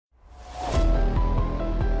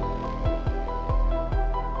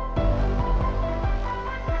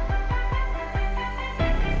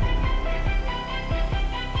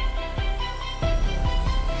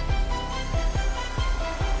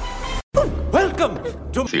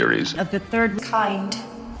Welcome to Theories of the Third Kind.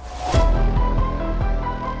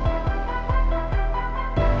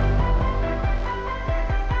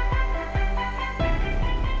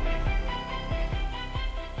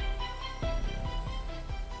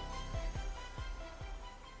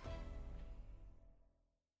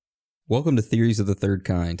 Welcome to Theories of the Third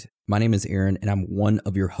Kind. My name is Aaron, and I'm one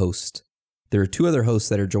of your hosts. There are two other hosts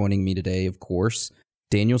that are joining me today, of course.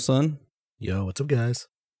 Danielson. Yo, what's up, guys?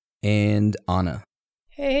 And Anna.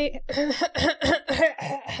 Hey.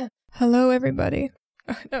 Hello, everybody.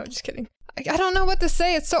 No, just kidding. I don't know what to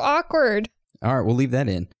say. It's so awkward. All right, we'll leave that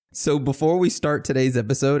in. So before we start today's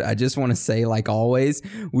episode, I just want to say, like always,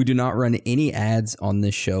 we do not run any ads on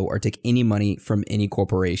this show or take any money from any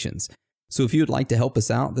corporations. So if you would like to help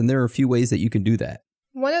us out, then there are a few ways that you can do that.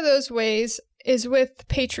 One of those ways is with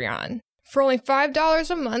Patreon. For only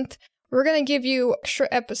 $5 a month, we're going to give you extra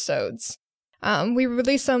episodes. We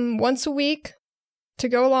release them once a week to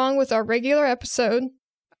go along with our regular episode.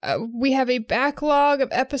 We have a backlog of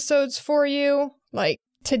episodes for you. Like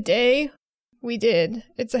today,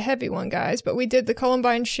 it's a heavy one, guys, but we did the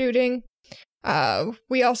Columbine shooting.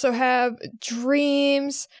 We also have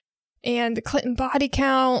Dreams and the Clinton body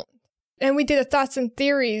count. And we did a Thoughts and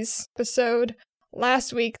Theories episode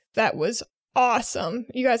last week that was awesome.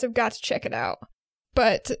 You guys have got to check it out.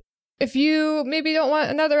 But if you maybe don't want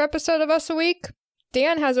another episode of us a week,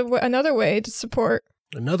 Dan has another way to support.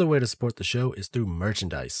 Another way to support the show is through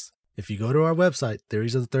merchandise. If you go to our website,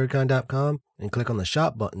 theoriesofthethirdkind.com, and click on the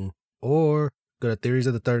shop button, or go to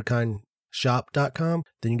theoriesofthethirdkindshop.com,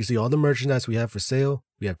 then you can see all the merchandise we have for sale.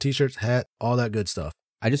 We have t-shirts, hat, all that good stuff.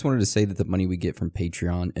 I just wanted to say that the money we get from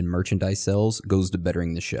Patreon and merchandise sales goes to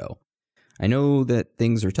bettering the show. I know that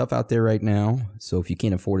things are tough out there right now, so if you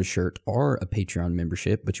can't afford a shirt or a Patreon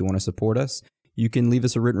membership, but you want to support us, you can leave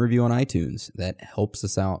us a written review on iTunes. That helps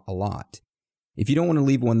us out a lot. If you don't want to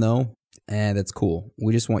leave one, though, that's cool.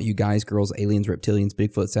 We just want you guys, girls, aliens, reptilians,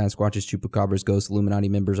 Bigfoot, Sasquatches, Chupacabras, ghosts, Illuminati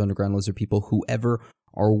members, underground lizard people, whoever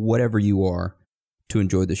or whatever you are, to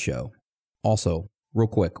enjoy the show. Also, real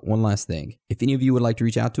quick, one last thing. If any of you would like to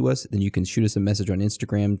reach out to us, then you can shoot us a message on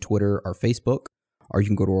Instagram, Twitter, or Facebook, or you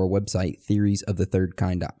can go to our website,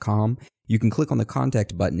 theoriesofthethirdkind.com. You can click on the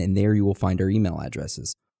contact button, and there you will find our email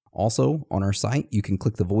addresses. Also, on our site, you can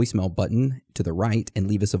click the voicemail button to the right and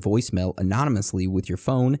leave us a voicemail anonymously with your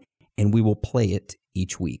phone, and we will play it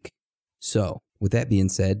each week. So, with that being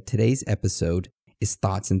said, today's episode is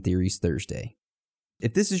Thoughts and Theories Thursday.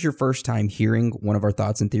 If this is your first time hearing one of our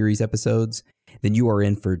Thoughts and Theories episodes, then you are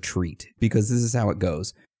in for a treat, because this is how it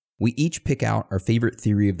goes. We each pick out our favorite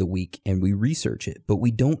theory of the week and we research it, but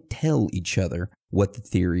we don't tell each other what the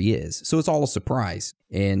theory is. So it's all a surprise,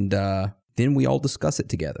 and then we all discuss it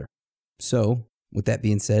together. So, with that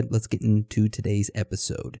being said, let's get into today's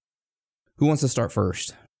episode. Who wants to start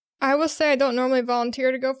first? I will say I don't normally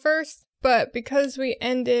volunteer to go first, but because we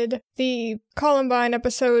ended the Columbine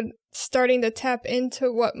episode starting to tap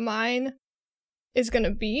into what mine is going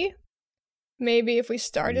to be, maybe if we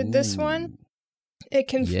started this one, it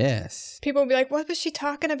can... Yes. People will be like, what was she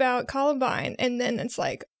talking about, Columbine? And then it's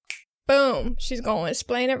like, boom, she's going to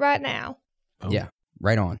explain it right now. Oh. Yeah,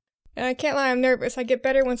 right on. And I can't lie, I'm nervous. I get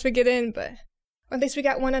better once we get in, but at least we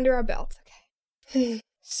got one under our belt. Okay.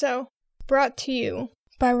 So, brought to you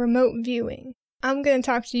by remote viewing, I'm going to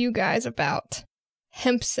talk to you guys about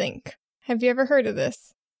HempSync. Have you ever heard of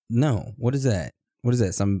this? No. What is that? What is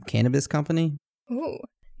that? Some cannabis company? Ooh,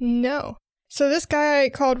 no. So this guy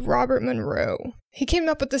called Robert Monroe, he came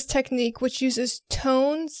up with this technique which uses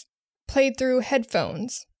tones played through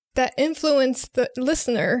headphones that influence the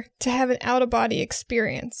listener to have an out-of-body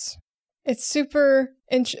experience. It's super...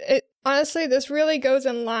 honestly, this really goes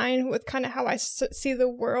in line with kind of how I see the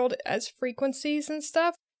world as frequencies and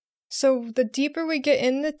stuff. So the deeper we get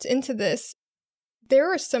into this,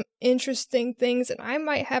 there are some interesting things, and I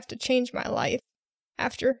might have to change my life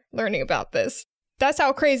after learning about this. That's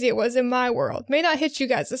how crazy it was in my world. May not hit you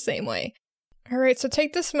guys the same way. All right, so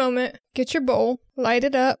take this moment, get your bowl, light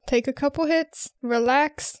it up, take a couple hits,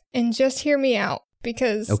 relax, and just hear me out,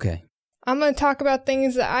 because Okay. I'm going to talk about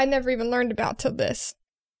things that I never even learned about till this.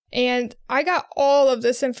 And I got all of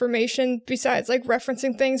this information besides like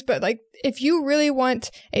referencing things, but like if you really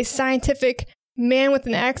want a scientific man with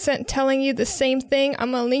an accent telling you the same thing,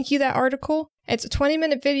 I'm going to link you that article. It's a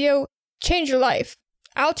 20-minute video. Change your life.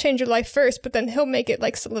 I'll change your life first, but then he'll make it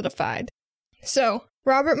like solidified. So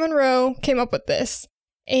Robert Monroe came up with this,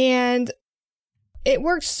 and it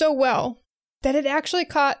worked so well that it actually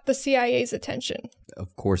caught the CIA's attention.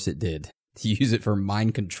 Of course it did. To use it for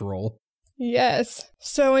mind control. Yes.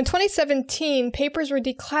 So in 2017, papers were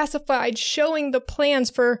declassified showing the plans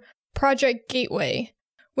for Project Gateway,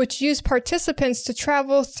 which used participants to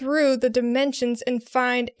travel through the dimensions and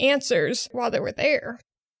find answers while they were there.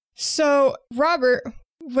 So Robert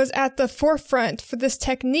was at the forefront for this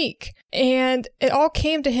technique, and it all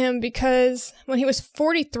came to him because when he was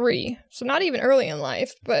 43, so not even early in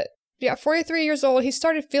life, but 43 years old, he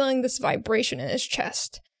started feeling this vibration in his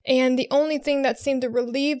chest. And the only thing that seemed to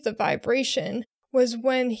relieve the vibration was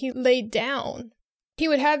when he laid down. He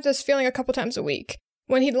would have this feeling a couple times a week.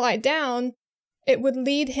 When he'd lie down, it would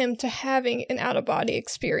lead him to having an out-of-body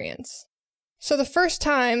experience. So the first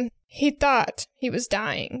time, he thought he was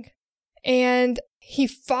dying, and he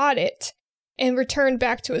fought it and returned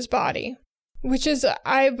back to his body, which is,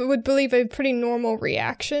 I would believe, a pretty normal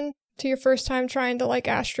reaction to your first time trying to,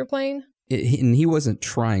 astroplane. And he wasn't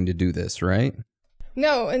trying to do this, right?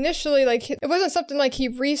 No, initially, it wasn't something he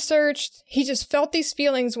researched. He just felt these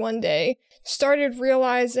feelings one day, started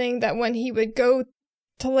realizing that when he would go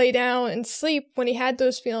to lay down and sleep, when he had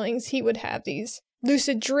those feelings, he would have these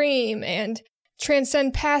lucid dream and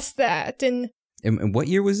transcend past that. And what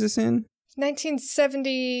year was this in?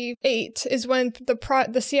 1978 is when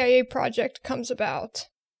the CIA project comes about.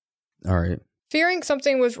 All right. Fearing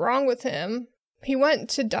something was wrong with him, he went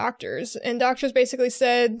to doctors, and doctors basically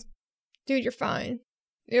said, dude, you're fine.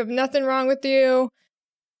 You have nothing wrong with you.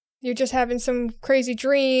 You're just having some crazy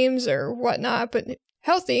dreams or whatnot, but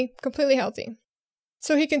healthy, completely healthy.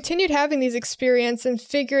 So he continued having these experiences and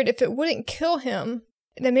figured if it wouldn't kill him,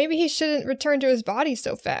 then maybe he shouldn't return to his body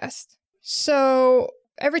so fast. So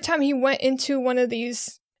every time he went into one of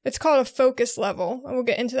these, it's called a focus level, and we'll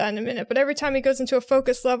get into that in a minute, but every time he goes into a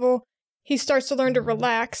focus level, he starts to learn to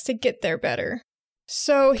relax to get there better.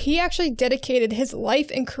 So he actually dedicated his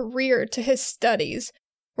life and career to his studies,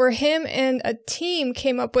 where him and a team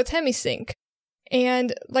came up with HemiSync.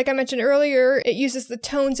 And like I mentioned earlier, it uses the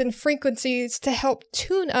tones and frequencies to help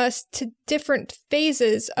tune us to different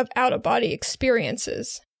phases of out-of-body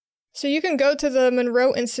experiences. So you can go to the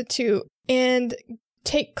Monroe Institute and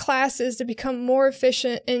take classes to become more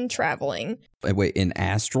efficient in traveling. Wait, in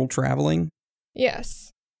astral traveling?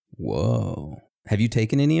 Yes. Whoa. Have you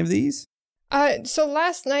taken any of these? So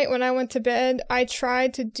last night when I went to bed, I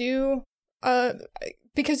tried to do,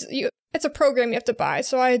 because it's a program you have to buy.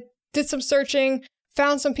 So I did some searching,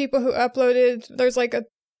 found some people who uploaded, there's a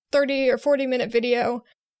 30 or 40 minute video.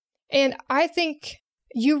 And I think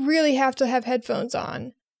you really have to have headphones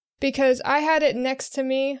on, because I had it next to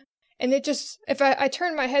me and it just, if I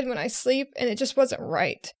turned my head when I sleep and it just wasn't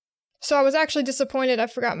right. So I was actually disappointed I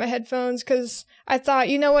forgot my headphones, because I thought,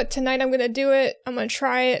 you know what, tonight I'm going to do it. I'm going to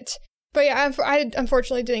try it. But yeah, I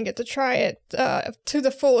unfortunately didn't get to try it to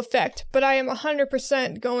the full effect. But I am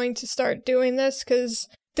 100% going to start doing this, because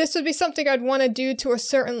this would be something I'd want to do to a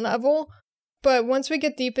certain level. But once we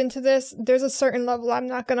get deep into this, there's a certain level I'm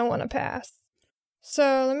not going to want to pass.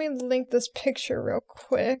 So let me link this picture real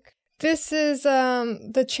quick. This is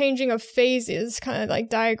the changing of phases kind of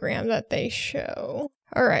diagram that they show.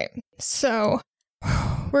 All right, so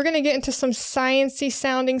we're going to get into some sciencey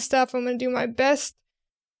sounding stuff. I'm going to do my best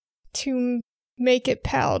to make it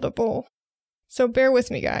palatable. So bear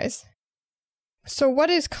with me, guys. So what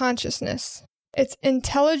is consciousness? It's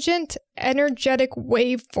intelligent, energetic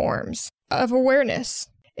waveforms of awareness.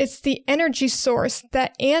 It's the energy source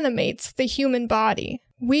that animates the human body.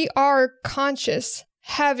 We are conscious,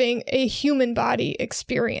 having a human body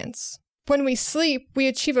experience. When we sleep, we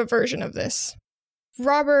achieve a version of this.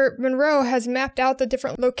 Robert Monroe has mapped out the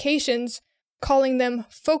different locations, calling them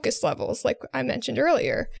focus levels, like I mentioned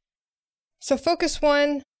earlier. So focus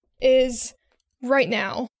 1 is right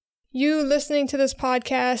now. You listening to this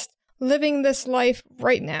podcast, living this life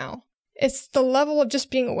right now. It's the level of just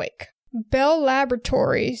being awake. Bell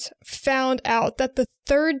Laboratories found out that the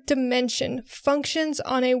third dimension functions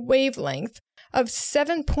on a wavelength of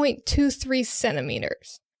 7.23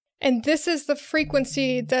 centimeters. And this is the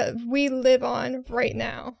frequency that we live on right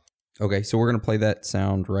now. Okay, so we're going to play that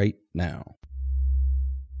sound right now.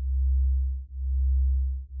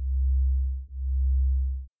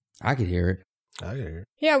 I could hear it. I hear it.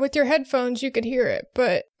 Yeah, with your headphones you could hear it,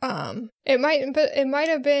 but it might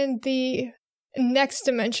have been the next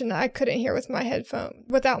dimension that I couldn't hear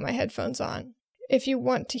without my headphones on. If you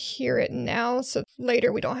want to hear it now, so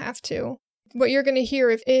later we don't have to. What you're going to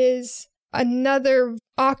hear is another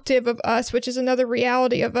octave of us, which is another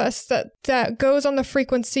reality of us that goes on the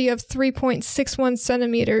frequency of 3.61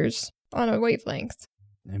 centimeters on a wavelength.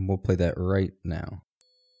 And we'll play that right now.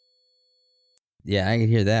 Yeah, I can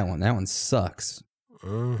hear that one. That one sucks.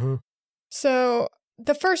 Mm-hmm. So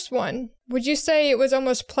the first one, would you say it was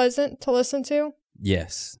almost pleasant to listen to?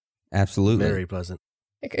 Yes, absolutely. Very pleasant.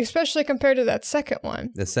 especially compared to that second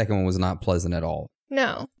one. The second one was not pleasant at all.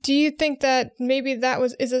 No. Do you think that maybe that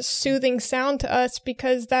is a soothing sound to us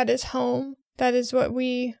because that is home? That is what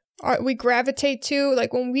we gravitate to?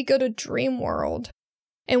 Like when we go to Dream World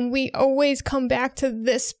and we always come back to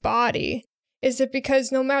this body, is it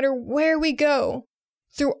because no matter where we go,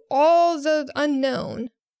 through all the unknown,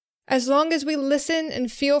 as long as we listen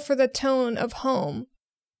and feel for the tone of home,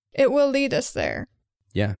 it will lead us there?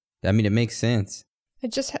 Yeah. I mean, it makes sense.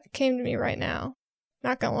 It just came to me right now.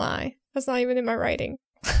 Not gonna lie. That's not even in my writing.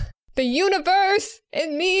 The universe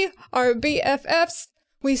and me are BFFs.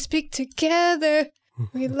 We speak together.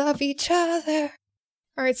 We love each other.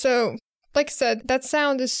 All right, so like I said, that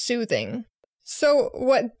sound is soothing. So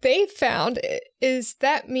what they found is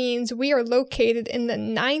that means we are located in the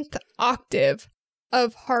 9th octave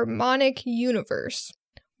of harmonic universe,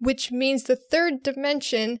 which means the third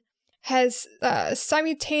dimension has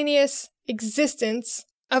simultaneous existence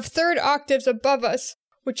of third octaves above us,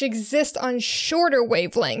 which exist on shorter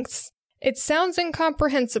wavelengths. It sounds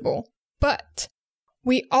incomprehensible, but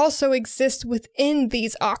we also exist within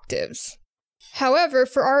these octaves. However,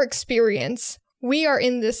 for our experience, we are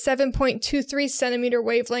in the 7.23 centimeter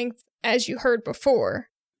wavelength, as you heard before.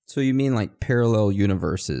 So you mean like parallel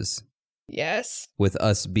universes? Yes. With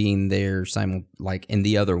us being there like in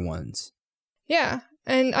the other ones. Yeah,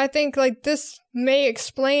 and I think like this may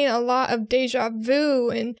explain a lot of deja vu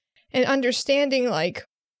and understanding like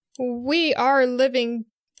we are living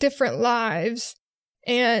different lives,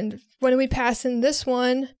 and when we pass in this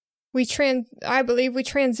one, I believe we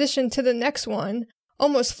transition to the next one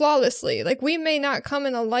almost flawlessly. Like we may not come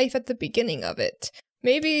in a life at the beginning of it.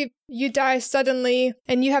 Maybe you die suddenly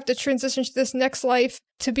and you have to transition to this next life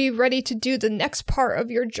to be ready to do the next part of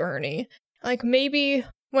your journey. Like maybe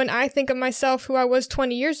when I think of myself who I was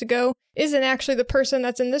 20 years ago isn't actually the person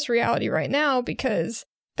that's in this reality right now, because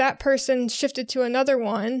that person shifted to another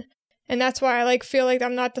one. And that's why I feel like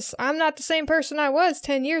I'm not the same person I was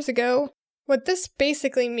 10 years ago. What this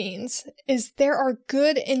basically means is there are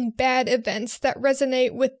good and bad events that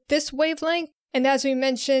resonate with this wavelength. And as we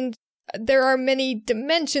mentioned, there are many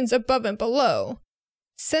dimensions above and below.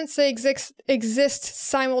 Since they exist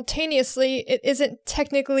simultaneously, it isn't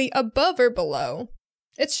technically above or below.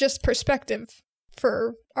 It's just perspective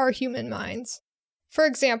for our human minds. For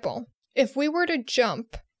example, if we were to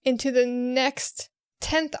jump into the next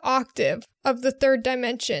 10th octave of the third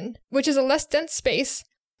dimension, which is a less dense space,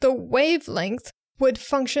 the wavelength would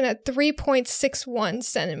function at 3.61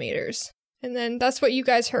 centimeters. And then that's what you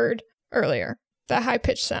guys heard earlier, that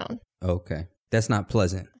high-pitched sound. Okay. That's not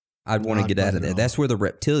pleasant. I'd want to get out of there. That's where the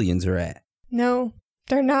reptilians are at. No,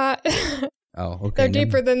 they're not. Oh, okay. They're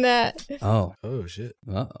deeper than that. Oh. Oh, shit.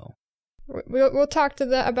 Uh-oh. We'll talk to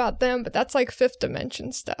that about them, but that's like 5th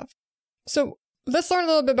dimension stuff. So let's learn a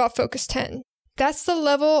little bit about Focus 10. That's the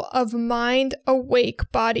level of mind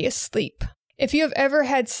awake, body asleep. If you have ever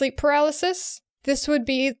had sleep paralysis, this would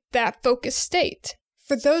be that focus state.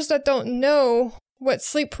 For those that don't know what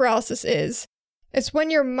sleep paralysis is, it's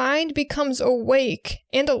when your mind becomes awake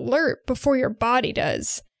and alert before your body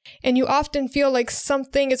does, and you often feel like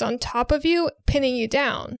something is on top of you, pinning you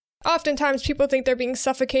down. Oftentimes people think they're being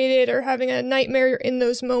suffocated or having a nightmare in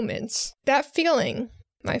those moments. That feeling,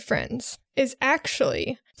 my friends, is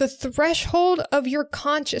actually the threshold of your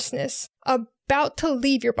consciousness about to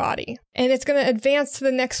leave your body, and it's going to advance to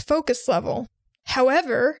the next focus level.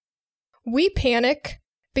 However, we panic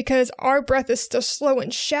because our breath is still slow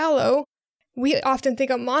and shallow. We often think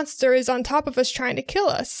a monster is on top of us trying to kill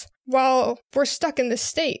us while we're stuck in this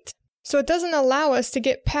state. So it doesn't allow us to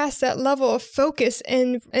get past that level of focus,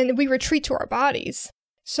 and we retreat to our bodies.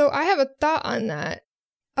 So I have a thought on that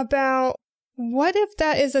about what if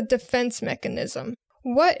that is a defense mechanism?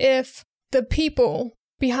 What if the people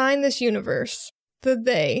behind this universe,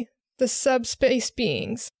 the subspace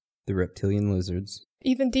beings, the reptilian lizards,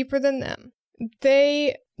 even deeper than them,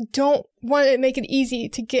 they don't want to make it easy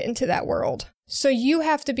to get into that world. So you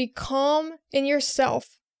have to be calm in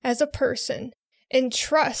yourself as a person and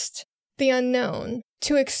trust the unknown,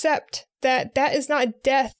 to accept that that is not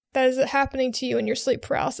death that is happening to you in your sleep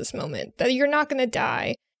paralysis moment, that you're not going to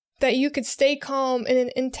die, that you could stay calm in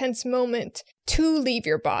an intense moment to leave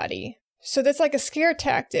your body. So that's like a scare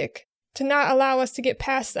tactic to not allow us to get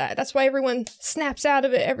past that. That's why everyone snaps out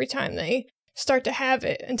of it every time they start to have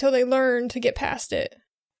it, until they learn to get past it.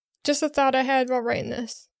 Just a thought I had while writing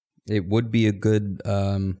this. It would be a good,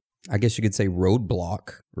 I guess you could say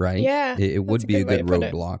roadblock, right? Yeah. It would be a good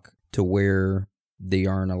roadblock to where they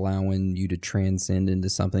aren't allowing you to transcend into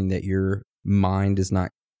something that your mind is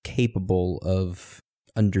not capable of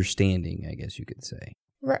understanding, I guess you could say.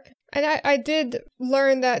 Right. And I did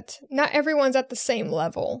learn that not everyone's at the same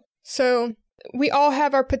level. So we all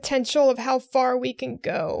have our potential of how far we can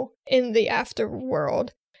go in the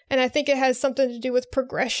afterworld. And I think it has something to do with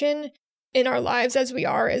progression in our lives as we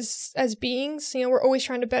are as beings. You know, we're always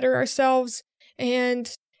trying to better ourselves. And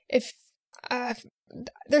if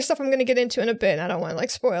there's stuff I'm going to get into in a bit, and I don't want to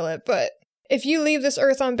spoil it, but if you leave this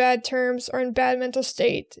earth on bad terms or in bad mental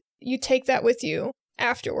state, you take that with you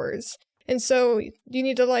afterwards. And so you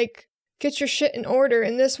need to get your shit in order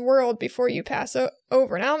in this world before you pass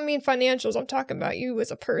over. And I don't mean financials. I'm talking about you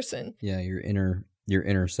as a person. Yeah, your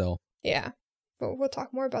inner self. Yeah, but we'll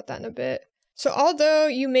talk more about that in a bit. So although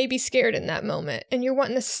you may be scared in that moment and you're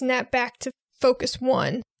wanting to snap back to focus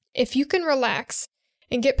 1, if you can relax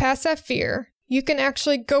and get past that fear, you can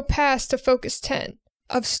actually go past to focus 10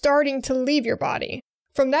 of starting to leave your body.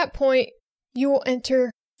 From that point, you will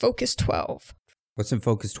enter focus 12. What's in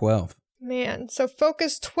focus 12? Man, so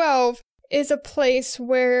focus 12 is a place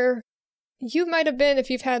where you might have been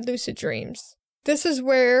if you've had lucid dreams. This is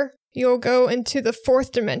where you'll go into the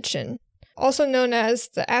 4th dimension, also known as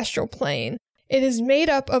the astral plane. It is made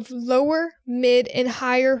up of lower, mid, and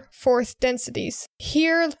higher 4th densities.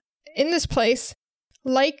 Here, in this place,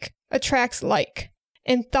 like attracts like,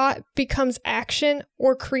 and thought becomes action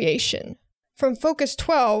or creation. From focus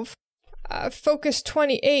 12, focus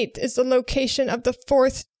 28 is the location of the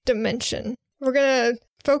 4th dimension.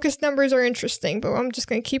 Focus numbers are interesting, but I'm just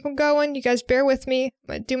going to keep them going. You guys bear with me. I'm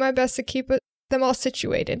going to do my best to keep them all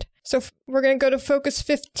situated. So we're going to go to focus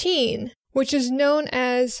 15, which is known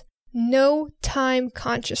as no time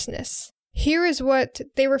consciousness. Here is what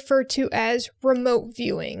they refer to as remote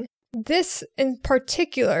viewing. This in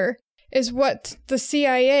particular is what the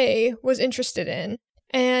CIA was interested in,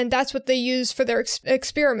 and that's what they use for their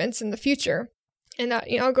experiments in the future. And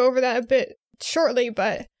I'll go over that a bit shortly,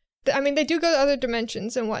 but they do go to other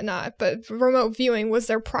dimensions and whatnot, but remote viewing was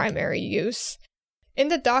their primary use. In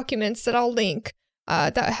the documents that I'll link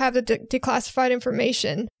that have the declassified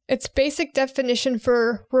information, its basic definition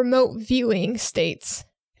for remote viewing states: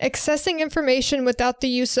 accessing information without the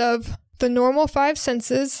use of the normal 5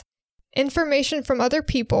 senses, information from other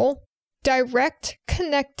people, direct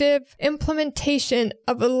connective implementation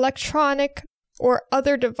of electronic or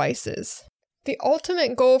other devices. The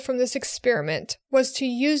ultimate goal from this experiment was to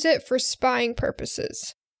use it for spying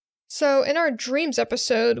purposes. So in our dreams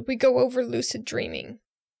episode, we go over lucid dreaming.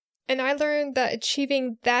 And I learned that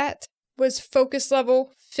achieving that was focus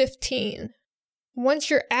level 15.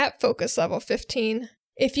 Once you're at focus level 15,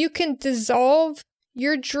 if you can dissolve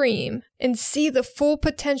your dream and see the full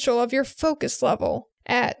potential of your focus level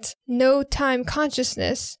at no time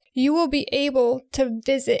consciousness, you will be able to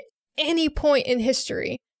visit any point in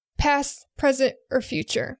history, past, present, or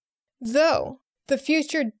future. Though the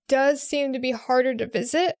future does seem to be harder to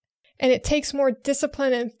visit, and it takes more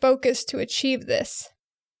discipline and focus to achieve this.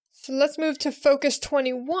 So let's move to focus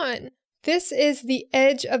 21. This is the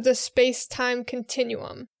edge of the space-time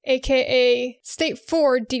continuum, aka state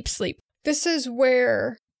 4 deep sleep. This is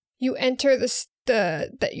where you enter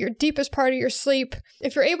your deepest part of your sleep.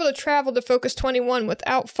 If you're able to travel to focus 21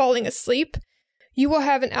 without falling asleep, you will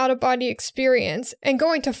have an out-of-body experience and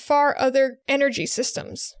go into far other energy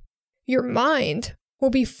systems. Your mind will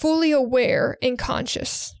be fully aware and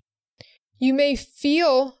conscious. You may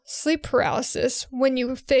feel sleep paralysis when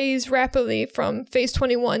you phase rapidly from phase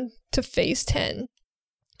 21 to phase 10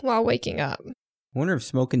 while waking up. I wonder if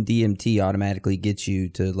smoking DMT automatically gets you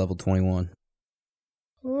to level 21.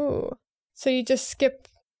 Ooh. So you just skip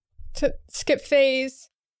phase.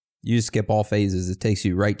 You just skip all phases. It takes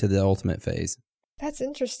you right to the ultimate phase. That's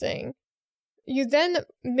interesting. You then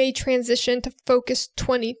may transition to focus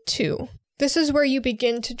 22. This is where you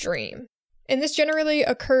begin to dream. And this generally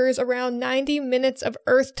occurs around 90 minutes of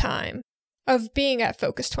Earth time of being at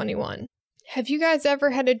focus 21. Have you guys ever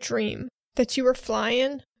had a dream that you were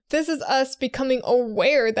flying? This is us becoming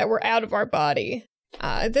aware that we're out of our body.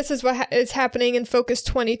 This is what is happening in focus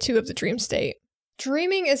 22 of the dream state.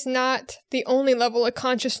 Dreaming is not the only level of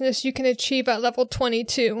consciousness you can achieve at level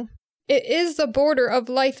 22. It is the border of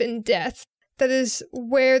life and death. That is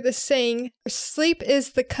where the saying, sleep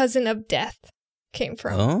is the cousin of death, came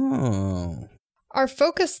from. Oh. Our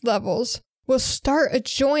focus levels will start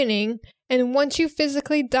adjoining, and once you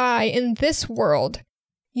physically die in this world,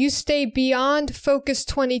 you stay beyond focus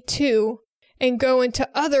 22 and go into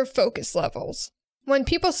other focus levels. When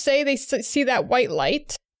people say they see that white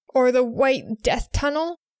light or the white death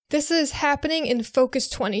tunnel, this is happening in focus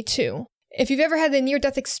 22. If you've ever had a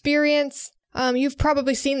near-death experience, you've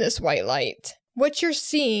probably seen this white light. What you're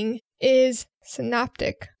seeing is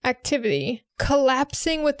synaptic activity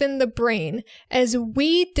collapsing within the brain as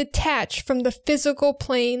we detach from the physical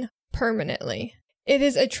plane permanently. It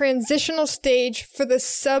is a transitional stage for the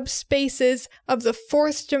subspaces of the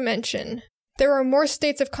fourth dimension. There are more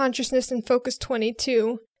states of consciousness in Focus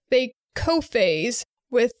 22. They co-phase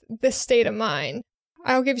with this state of mind.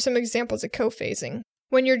 I'll give you some examples of co-phasing.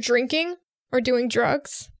 When you're drinking or doing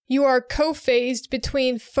drugs, you are co-phased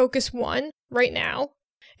between Focus 1 right now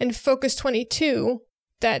and Focus 22,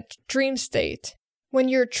 that dream state. When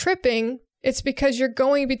you're tripping, it's because you're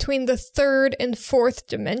going between the third and fourth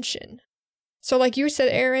dimension. So like you said,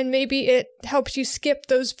 Aaron, maybe it helps you skip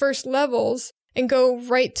those first levels and go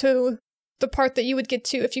right to the part that you would get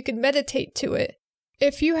to if you could meditate to it.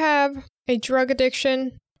 If you have a drug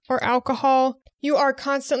addiction or alcohol, you are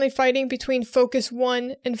constantly fighting between Focus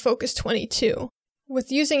 1 and Focus 22.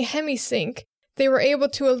 With using HemiSync, they were able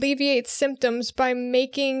to alleviate symptoms by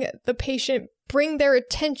making the patient bring their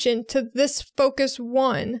attention to this Focus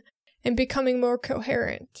 1 and becoming more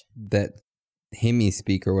coherent. That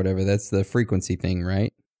HemiSpeak or whatever, that's the frequency thing,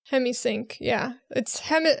 right? HemiSync, yeah. It's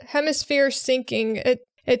hemisphere syncing.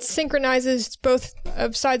 It synchronizes both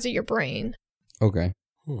of sides of your brain. Okay.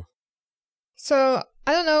 So,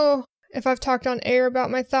 I don't know if I've talked on air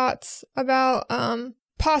about my thoughts about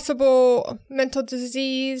possible mental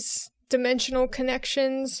disease, dimensional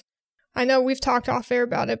connections. I know we've talked off air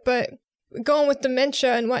about it, but going with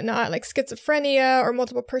dementia and whatnot, like schizophrenia or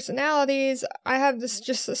multiple personalities, I have this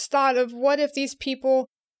thought of what if these people,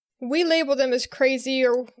 we label them as crazy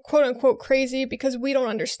or quote unquote crazy because we don't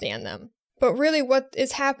understand them. But really what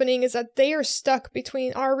is happening is that they are stuck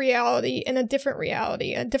between our reality and a different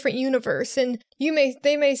reality, a different universe. And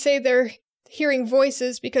they may say they're hearing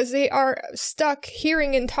voices because they are stuck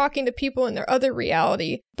hearing and talking to people in their other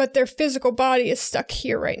reality, but their physical body is stuck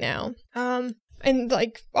here right now. And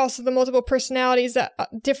like also the multiple personalities that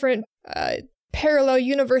different parallel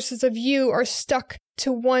universes of you are stuck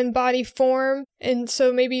to one body form. And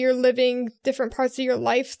so maybe you're living different parts of your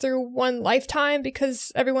life through one lifetime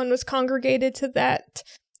because everyone was congregated to that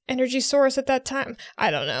energy source at that time. I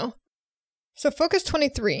don't know. So Focus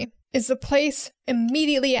 23 is the place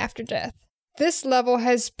immediately after death. This level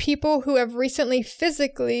has people who have recently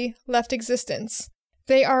physically left existence.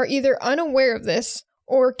 They are either unaware of this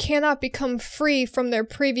or cannot become free from their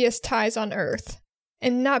previous ties on Earth,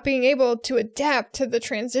 and not being able to adapt to the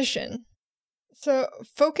transition. So,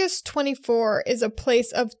 Focus 24 is a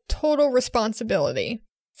place of total responsibility.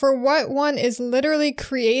 For what one is literally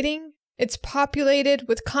creating, it's populated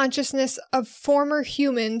with consciousness of former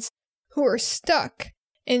humans who are stuck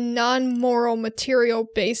in non-moral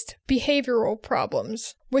material-based behavioral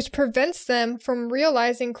problems, which prevents them from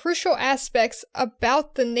realizing crucial aspects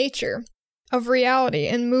about the nature of reality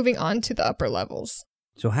and moving on to the upper levels.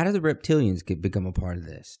 So how do the reptilians become a part of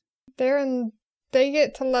this? They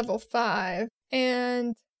get to level 5,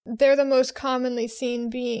 and they're the most commonly seen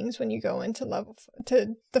beings when you go into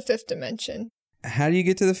to the 5th dimension. How do you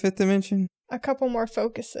get to the 5th dimension? A couple more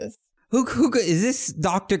focuses. Who is this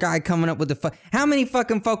doctor guy coming up with the how many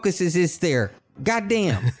fucking focuses is there?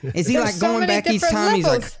 Goddamn. Is he like going back each time?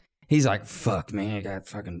 Levels. He's like, fuck, man, I got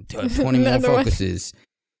fucking 20 more focuses.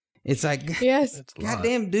 It's like, yes,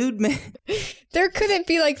 goddamn, dude, man. There couldn't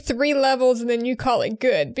be like 3 levels and then you call it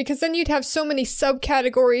good, because then you'd have so many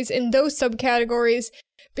subcategories in those subcategories.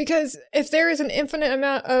 Because if there is an infinite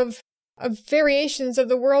amount of variations of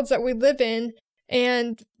the worlds that we live in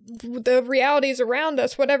and the realities around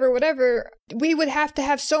us, whatever, we would have to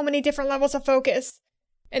have so many different levels of focus.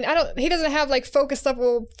 And he doesn't have like focus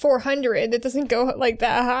level 400. It doesn't go like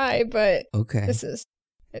that high, but okay.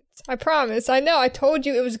 I promise. I know. I told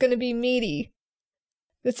you it was going to be meaty.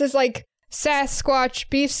 This is like Sasquatch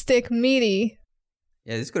beef stick meaty.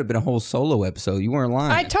 Yeah, this could have been a whole solo episode. You weren't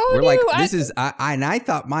lying. I told We're you. Like, I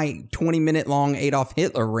thought my 20-minute long Adolf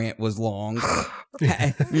Hitler rant was long.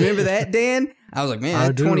 Remember that, Dan? I was like,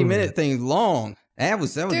 man, that 20-minute thing's long. That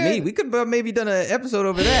was me. We could have maybe done an episode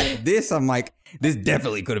over that. I'm like, this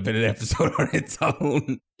definitely could have been an episode on its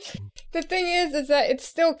own. The thing is that it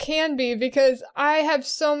still can be, because I have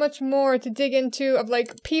so much more to dig into of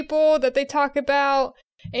like people that they talk about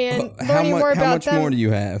and learning more about them. How much more do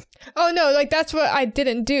you have? Oh no, like that's what I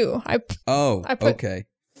didn't do. Okay.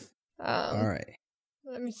 All right.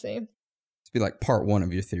 Let me see. It's be like part 1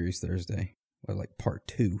 of your Theories Thursday, or like part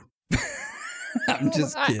 2. I'm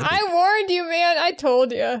just kidding. I warned you, man. I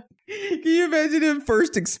told you. Can you imagine him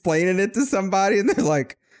first explaining it to somebody and they're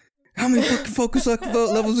like, how many fucking focus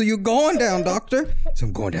levels are you going down, doctor? So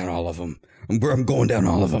I'm going down all of them. I'm going down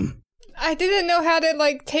all of them. I didn't know how to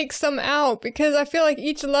like take some out because I feel like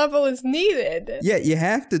each level is needed. Yeah, you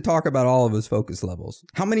have to talk about all of his focus levels.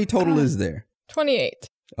 How many total is there? 28.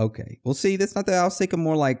 Okay. Well, see, that's not that. I was thinking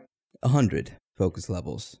more like 100 focus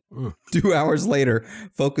levels. Mm. 2 hours later,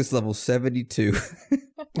 focus level 72.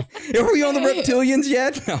 Are we on the reptilians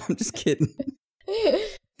yet? No, I'm just kidding.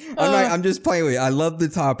 I'm just playing with you. I love the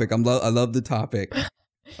topic. I love the topic.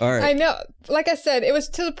 All right. I know. Like I said, it was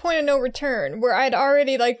to the point of no return where I'd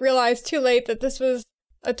already realized too late that this was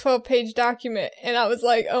a 12-page document, and I was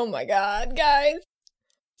like, "Oh my god, guys!"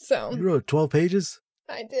 So You wrote 12 pages?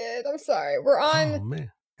 I did. I'm sorry. We're on. Oh,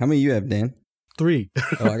 man. How many you have, Dan? 3.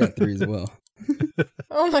 Oh, I got 3 as well.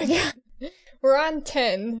 Oh my god. We're on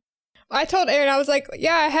 10. I told Aaron, I was like,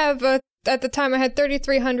 yeah, I have, at the time I had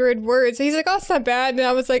 3,300 words. He's like, oh, it's not bad. And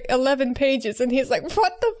I was like, 11 pages. And he's like,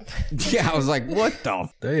 what the? Yeah, I was like, what the?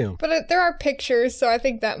 Damn. But there are pictures, so I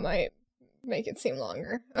think that might make it seem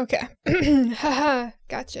longer. Okay. Haha,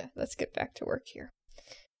 gotcha. Let's get back to work here.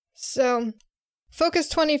 So, Focus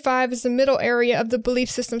 25 is the middle area of the belief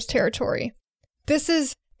systems territory. This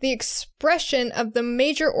is the expression of the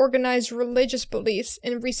major organized religious beliefs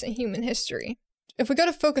in recent human history. If we go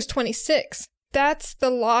to Focus 26, that's the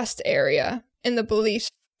lost area in the belief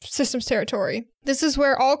systems territory. This is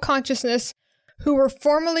where all consciousness who were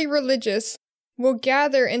formerly religious will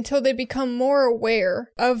gather until they become more aware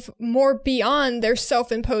of more beyond their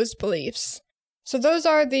self-imposed beliefs. So those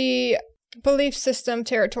are the belief system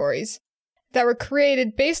territories that were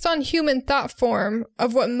created based on human thought form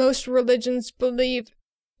of what most religions believe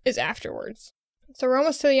is afterwards. So we're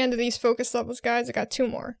almost to the end of these focus levels, guys. I got 2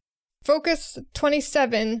 more. Focus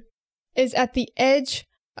 27 is at the edge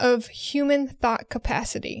of human thought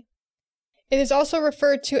capacity. It is also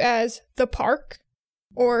referred to as the park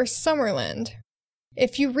or Summerland.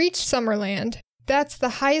 If you reach Summerland, that's the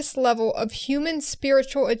highest level of human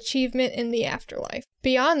spiritual achievement in the afterlife.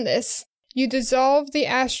 Beyond this, you dissolve the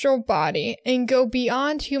astral body and go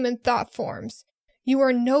beyond human thought forms. You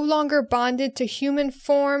are no longer bonded to human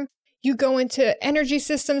form. You go into energy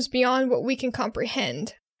systems beyond what we can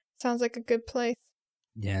comprehend. Sounds like a good place.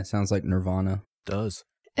 Yeah, it sounds like Nirvana. Does.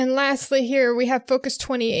 And lastly here, we have Focus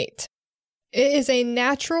 28. It is a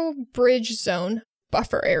natural bridge zone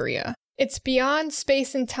buffer area. It's beyond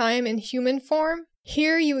space and time in human form.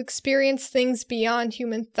 Here you experience things beyond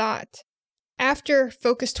human thought. After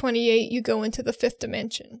Focus 28, you go into the 5th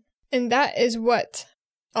dimension. And that is what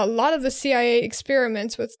a lot of the CIA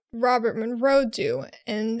experiments with Robert Monroe do.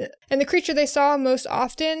 And the creature they saw most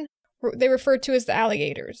often, they referred to as the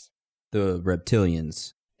alligators. The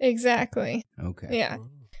reptilians. Exactly. Okay. Yeah.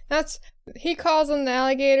 He calls them the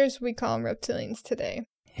alligators, we call them reptilians today.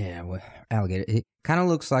 Yeah, well, alligator. It kind of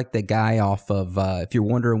looks like the guy off of, if you're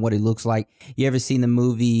wondering what he looks like, you ever seen the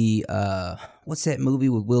movie, what's that movie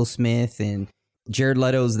with Will Smith and Jared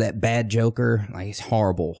Leto's that bad Joker? Like, he's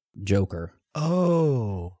horrible Joker.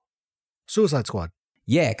 Oh. Suicide Squad.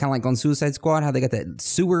 Yeah, kind of like on Suicide Squad, how they got that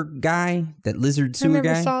sewer guy, that lizard sewer I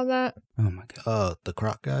never guy. saw that. Oh my god. The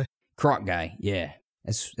croc guy. Croc guy, yeah.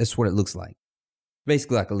 That's what it looks like.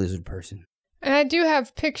 Basically like a lizard person. And I do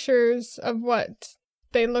have pictures of what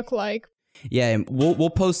they look like. Yeah, and we'll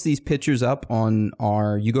post these pictures up on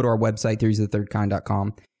you go to our website,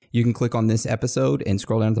 theoriesofthethirdkind.com. You can click on this episode and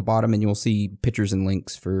scroll down to the bottom and you'll see pictures and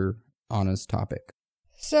links for Anna's topic.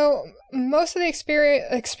 So most of the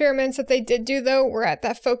experiments that they did do, though, were at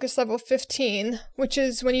that focus level 15, which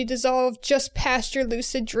is when you dissolve just past your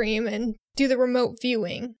lucid dream and do the remote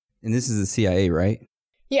viewing. And this is the CIA, right?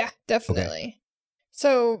 Yeah, definitely. Okay.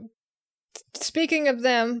 So speaking of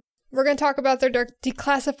them, we're going to talk about their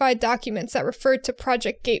declassified documents that referred to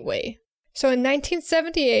Project Gateway. So in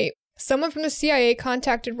 1978, someone from the CIA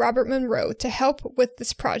contacted Robert Monroe to help with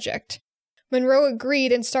this project. Monroe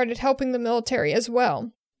agreed and started helping the military as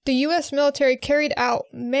well. The U.S. military carried out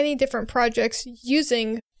many different projects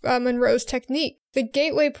using Monroe's technique. The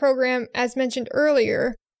Gateway program, as mentioned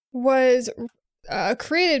earlier, was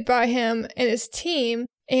created by him and his team,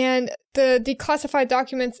 and the declassified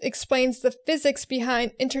documents explains the physics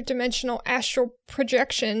behind interdimensional astral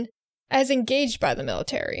projection as engaged by the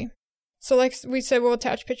military. So like we said, we'll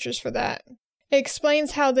attach pictures for that. It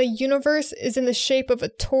explains how the universe is in the shape of a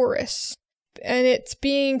torus, and it's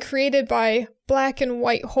being created by black and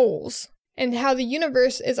white holes, and how the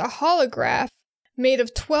universe is a holograph made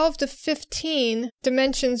of 12 to 15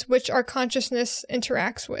 dimensions which our consciousness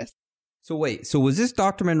interacts with. So wait, so was this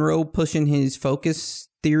Dr. Monroe pushing his focus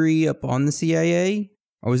theory up on the CIA?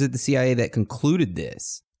 Or was it the CIA that concluded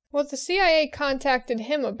this? Well, the CIA contacted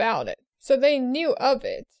him about it, so they knew of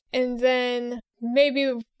it. And then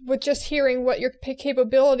maybe with just hearing what your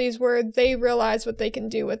capabilities were, they realized what they can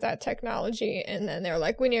do with that technology. And then they're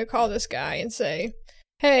like, we need to call this guy and say,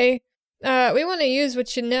 hey, we want to use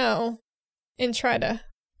what you know and try to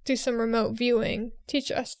do some remote viewing.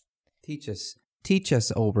 Teach us. Teach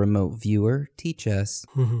us, old remote viewer. Teach us.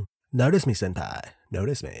 Notice me, senpai.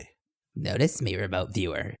 Notice me. Notice me, remote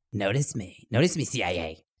viewer. Notice me. Notice me,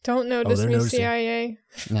 CIA. Don't notice they're me, noticing. CIA.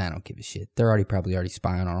 Nah, I don't give a shit. They're probably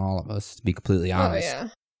spying on all of us, to be completely honest.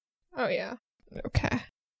 Oh, yeah. Okay.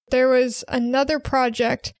 There was another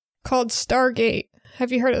project called Stargate.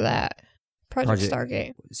 Have you heard of that? Project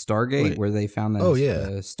Stargate. Stargate, Wait. where they found that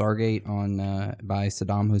Stargate on by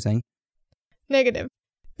Saddam Hussein? Negative.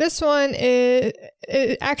 This one it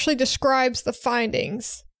actually describes the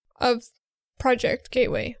findings of Project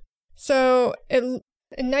Gateway. So in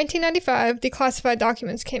 1995, declassified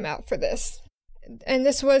documents came out for this. And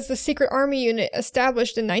this was the secret army unit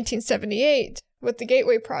established in 1978 with the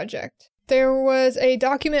Gateway Project. There was a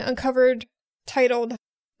document uncovered titled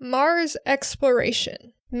Mars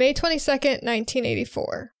Exploration, May 22nd,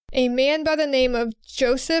 1984. A man by the name of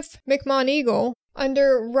Joseph McMoneagle,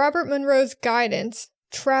 under Robert Monroe's guidance,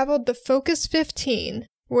 traveled to Focus 15,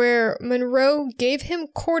 where Monroe gave him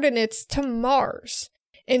coordinates to Mars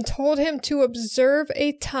and told him to observe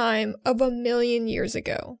a time of 1 million years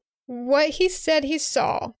ago. What he said he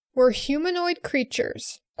saw were humanoid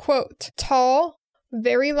creatures, quote, tall,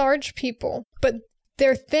 very large people, but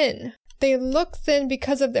they're thin. They look thin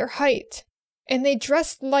because of their height, and they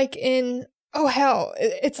dressed like in, oh hell,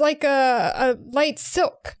 it's like a light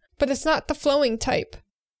silk, but it's not the flowing type.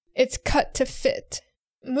 It's cut to fit.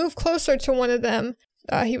 Move closer to one of them,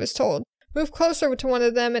 he was told. Move closer to one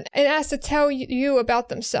of them and ask to tell you about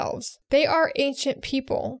themselves. They are ancient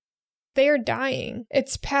people. They are dying.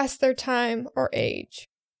 It's past their time or age.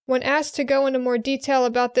 When asked to go into more detail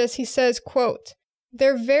about this, he says, quote,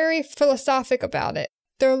 they're very philosophic about it.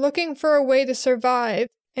 They're looking for a way to survive,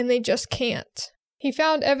 and they just can't. He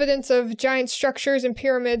found evidence of giant structures and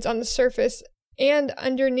pyramids on the surface and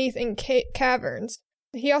underneath in caverns.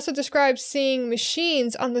 He also describes seeing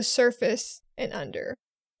machines on the surface and under.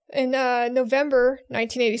 In November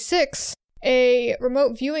 1986, a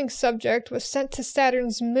remote viewing subject was sent to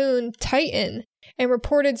Saturn's moon, Titan, and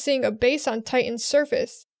reported seeing a base on Titan's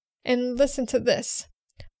surface. And listen to this.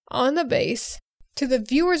 On the base, to the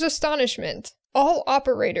viewer's astonishment, all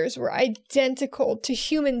operators were identical to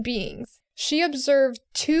human beings. She observed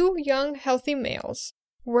 2 young, healthy males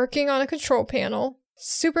working on a control panel,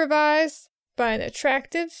 supervised by an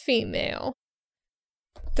attractive female.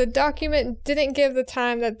 The document didn't give the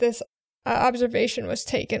time that this observation was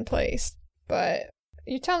taking place, but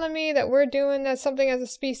you telling me that we're doing something as a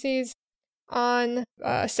species on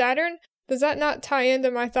Saturn? Does that not tie into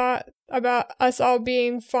my thought about us all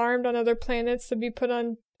being farmed on other planets to be put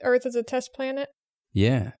on Earth as a test planet?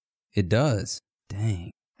 Yeah, it does.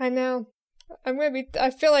 Dang. I know.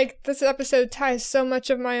 I feel like this episode ties so much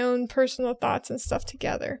of my own personal thoughts and stuff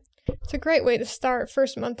together. It's a great way to start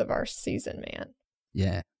first month of our season, man.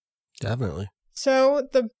 Yeah. Definitely. So,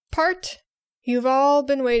 the part you've all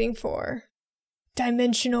been waiting for.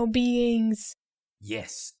 Dimensional beings.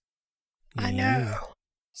 Yes. I know.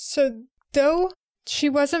 So, though she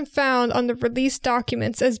wasn't found on the released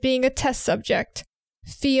documents as being a test subject,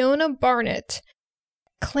 Fiona Barnett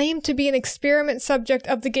claimed to be an experiment subject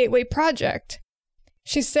of the Gateway Project.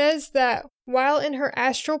 She says that while in her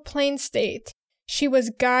astral plane state, she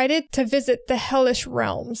was guided to visit the hellish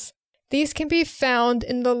realms. These can be found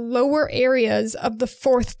in the lower areas of the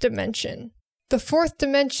 4th dimension. The 4th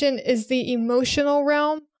dimension is the emotional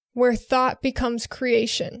realm where thought becomes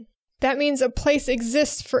creation. That means a place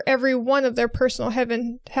exists for every one of their personal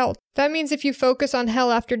heaven, hell. That means if you focus on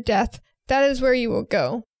hell after death, that is where you will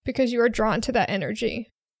go, because you are drawn to that energy.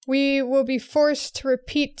 We will be forced to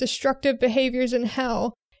repeat destructive behaviors in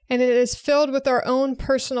hell, and it is filled with our own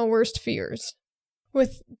personal worst fears.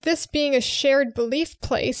 With this being a shared belief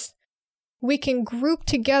place, we can group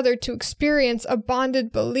together to experience a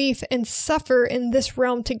bonded belief and suffer in this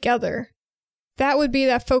realm together. That would be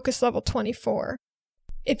that focus level 24.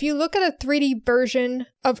 If you look at a 3D version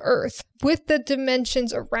of Earth with the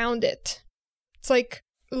dimensions around it, it's like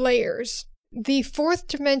layers. The 4th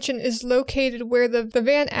dimension is located where the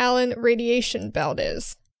Van Allen radiation belt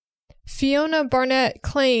is. Fiona Barnett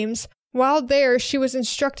claims while there she was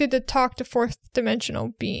instructed to talk to 4th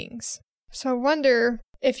dimensional beings. So I wonder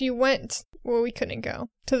if you went, well, we couldn't go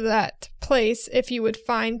to that place, if you would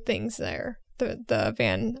find things there, the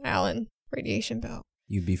Van Allen radiation belt.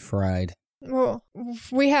 You'd be fried. Well,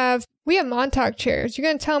 we have Montauk chairs. You're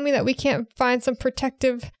going to tell me that we can't find some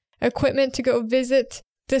protective equipment to go visit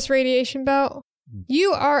this radiation belt?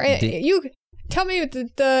 You tell me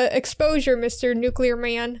the exposure, Mr. Nuclear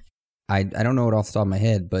Man. I don't know it off the top of my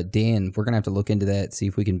head, but Dan, we're going to have to look into that, see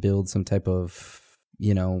if we can build some type of,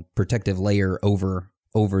 protective layer over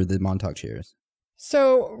over the Montauk shares.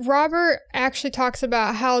 So Robert actually talks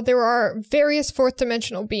about how there are various fourth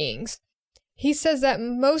dimensional beings. He says that the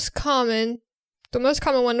most common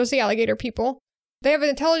one was the alligator people. They have an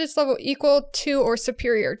intelligence level equal to or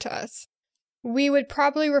superior to us. We would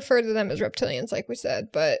probably refer to them as reptilians, like we said,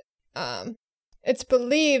 but it's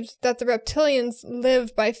believed that the reptilians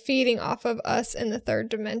live by feeding off of us in the third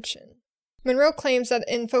dimension. Monroe claims that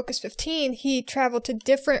in Focus 15, he traveled to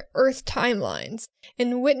different Earth timelines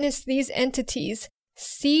and witnessed these entities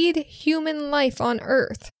seed human life on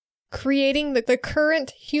Earth, creating the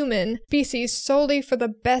current human species solely for the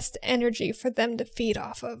best energy for them to feed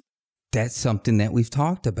off of. That's something that we've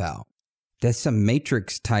talked about. That's some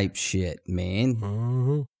Matrix type shit, man.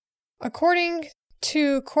 Mm-hmm. According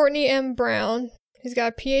to Courtney M. Brown, he's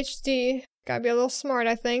got a PhD, gotta be a little smart,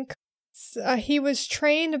 I think. He was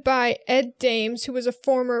trained by Ed Dames, who was a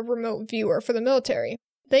former remote viewer for the military.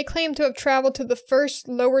 They claim to have traveled to the first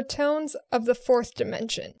lower tones of the fourth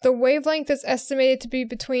dimension. The wavelength is estimated to be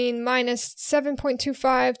between minus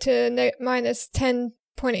 7.25 to minus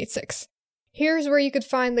 10.86. Here's where you could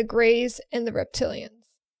find the Greys and the reptilians.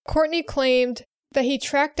 Courtney claimed that he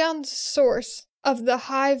tracked down the source of the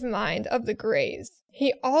hive mind of the Greys.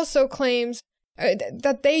 He also claims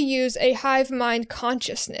that they use a hive mind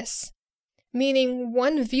consciousness, meaning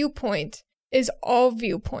one viewpoint is all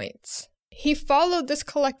viewpoints. He followed this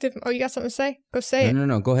collective... Oh, you got something to say? Go say it.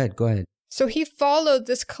 No. Go ahead. So he followed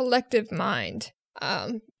this collective mind,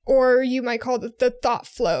 or you might call it the thought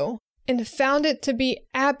flow, and found it to be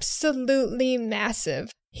absolutely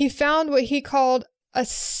massive. He found what he called a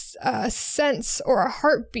sense or a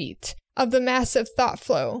heartbeat of the massive thought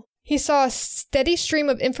flow. He saw a steady stream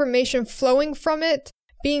of information flowing from it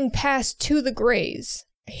being passed to the Greys.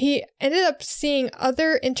 He ended up seeing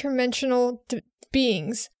other interdimensional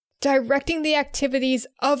beings directing the activities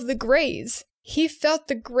of the Greys. He felt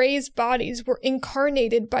the Greys' bodies were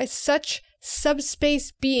incarnated by such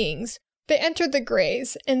subspace beings. They entered the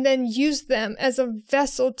Greys and then used them as a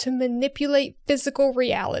vessel to manipulate physical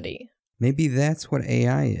reality. Maybe that's what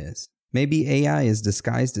AI is. Maybe AI has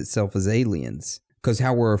disguised itself as aliens. Because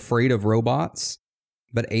how we're afraid of robots,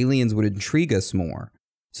 but aliens would intrigue us more.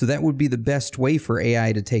 So that would be the best way for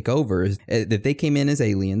AI to take over, is that they came in as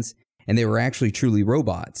aliens and they were actually truly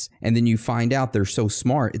robots. And then you find out they're so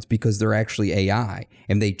smart, it's because they're actually AI.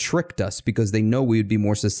 And they tricked us because they know we would be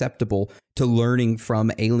more susceptible to learning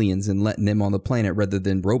from aliens and letting them on the planet rather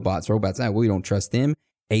than robots. Robots, we don't trust them.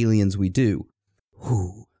 Aliens, we do.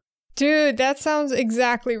 Whew. Dude, that sounds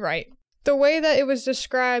exactly right. The way that it was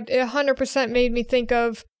described, it 100% made me think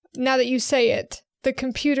of, now that you say it, the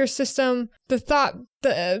computer system, the thought,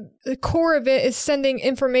 the core of it is sending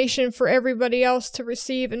information for everybody else to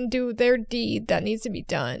receive and do their deed that needs to be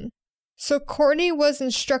done. So Courtney was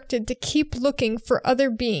instructed to keep looking for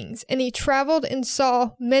other beings, and he traveled and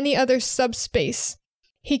saw many other subspace.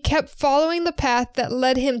 He kept following the path that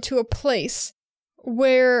led him to a place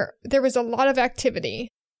where there was a lot of activity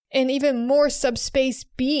and even more subspace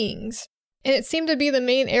beings. And it seemed to be the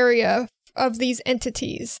main area of these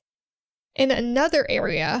entities. In another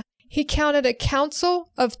area, he counted a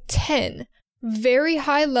council of 10 very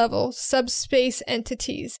high-level subspace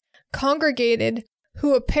entities congregated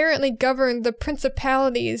who apparently governed the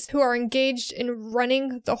principalities who are engaged in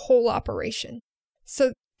running the whole operation.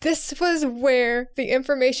 So this was where the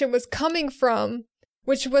information was coming from,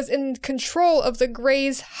 which was in control of the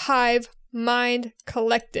Greys Hive Mind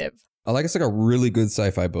Collective. I like it's like a really good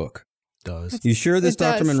sci-fi book. Does. You sure this It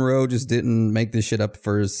Dr. does. Monroe just didn't make this shit up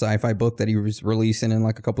for his sci-fi book that he was releasing in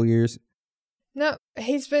like a couple years? No,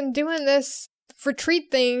 he's been doing this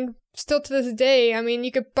retreat thing still to this day. I mean,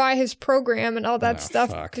 you could buy his program and all that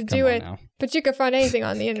stuff to do it, but you could find anything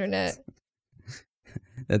on the internet.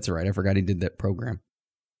 That's right. I forgot he did that program.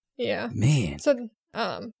 Yeah. Man. So,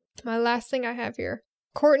 my last thing I have here.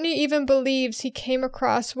 Courtney even believes he came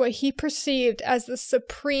across what he perceived as the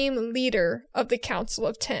supreme leader of the Council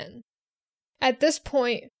of 10. At this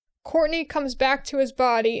point, Courtney comes back to his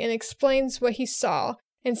body and explains what he saw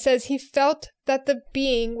and says he felt that the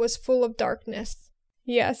being was full of darkness.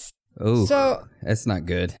 Yes. Oh, so, that's not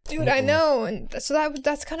good. Dude, I know. And so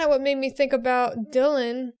that's kind of what made me think about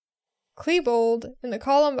Dylan Klebold in the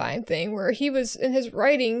Columbine thing, where he was, in his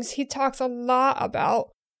writings, he talks a lot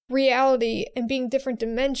about reality and being different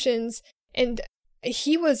dimensions. And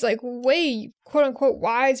he was like way, quote unquote,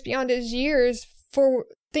 wise beyond his years for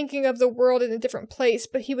thinking of the world in a different place.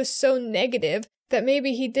 But he was so negative that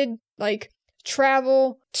maybe he did like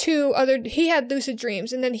travel to he had lucid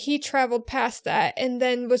dreams and then he traveled past that and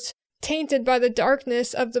then was tainted by the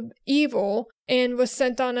darkness of the evil and was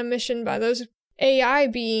sent on a mission by those AI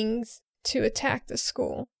beings to attack the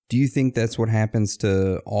school. Do you think that's what happens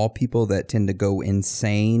to all people that tend to go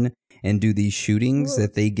insane and do these shootings,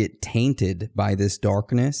 that they get tainted by this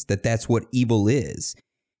darkness, that's what evil is?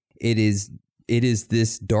 It is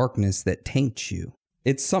this darkness that taints you.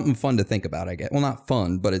 It's something fun to think about, I guess. Well, not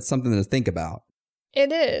fun, but it's something to think about.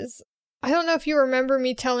 It is. I don't know if you remember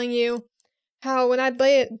me telling you how when I'd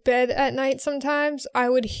lay at bed at night sometimes, I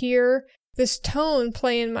would hear this tone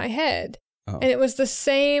play in my head. Oh. And it was the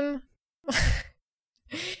same...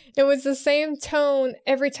 It was the same tone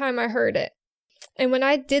every time I heard it. And when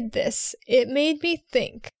I did this, it made me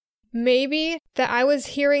think maybe that I was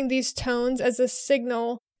hearing these tones as a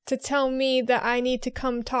signal to tell me that I need to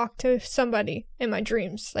come talk to somebody in my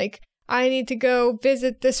dreams. Like, I need to go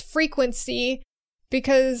visit this frequency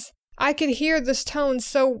because I could hear this tone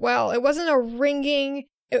so well. It wasn't a ringing.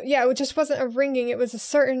 It just wasn't a ringing. It was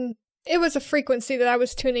a frequency that I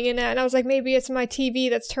was tuning in at. And I was like, maybe it's my TV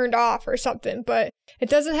that's turned off or something. But it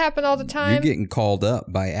doesn't happen all the time. You're getting called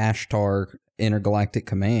up by Ashtar Intergalactic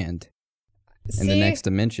Command in the next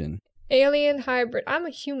dimension. Alien hybrid. I'm a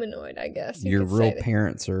humanoid, I guess. Your real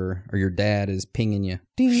parents or your dad is pinging you.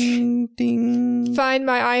 Ding, ding. Find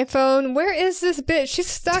my iPhone. Where is this bitch? She's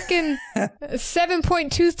stuck in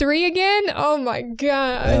 7.23 again? Oh my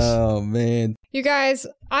gosh. Oh, man. You guys,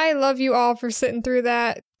 I love you all for sitting through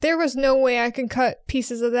that. There was no way I could cut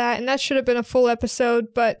pieces of that, and that should have been a full episode,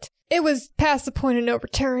 but it was past the point of no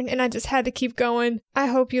return, and I just had to keep going. I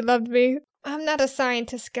hope you loved me. I'm not a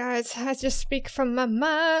scientist, guys. I just speak from my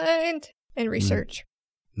mind and research.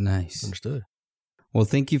 Nice. Understood. Well,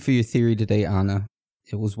 thank you for your theory today, Anna.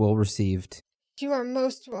 It was well received. You are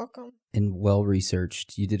most welcome. And well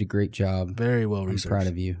researched. You did a great job. Very well researched. I'm proud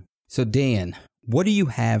of you. So, Dan, what do you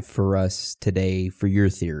have for us today for your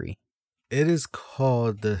theory? It is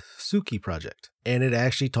called the Suki Project. And it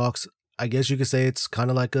actually talks, I guess you could say it's kind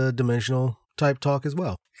of like a dimensional type talk as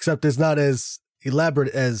well. Except it's not as elaborate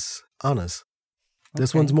as Anna's.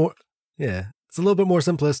 This one's more, it's a little bit more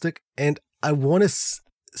simplistic. And I want to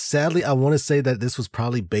say that this was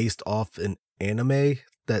probably based off an anime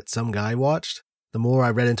that some guy watched. The more I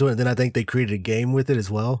read into it, then I think they created a game with it as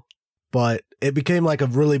well. But it became like a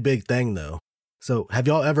really big thing though. So have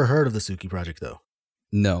y'all ever heard of the Suki Project though?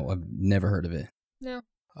 No, I've never heard of it. No.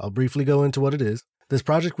 I'll briefly go into what it is. This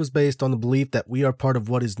project was based on the belief that we are part of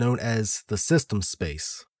what is known as the system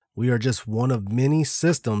space. We are just one of many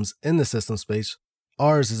systems in the system space.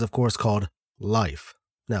 Ours is, of course, called life.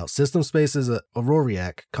 Now, system space is a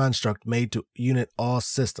Auroriac construct made to unit all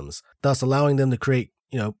systems, thus allowing them to create,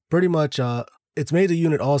 pretty much, it's made to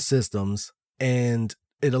unit all systems, and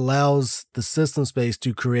it allows the system space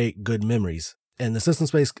to create good memories. And the system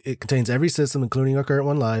space, it contains every system, including our current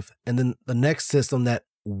one, life, and then the next system that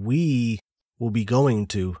we will be going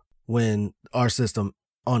to when our system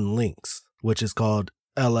unlinks, which is called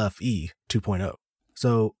LFE 2.0.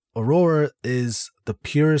 So Aurora is the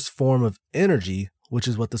purest form of energy, which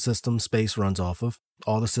is what the system space runs off of.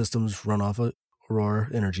 All the systems run off of Aurora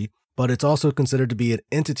energy, but it's also considered to be an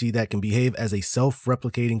entity that can behave as a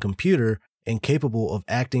self-replicating computer and capable of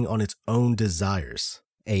acting on its own desires.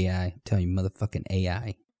 AI. Tell you, motherfucking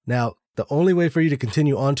AI. Now, the only way for you to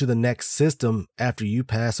continue on to the next system after you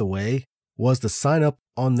pass away was to sign up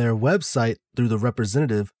on their website through the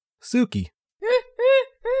representative, Suki.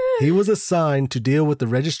 He was assigned to deal with the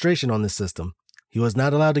registration on the system. He was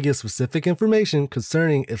not allowed to give specific information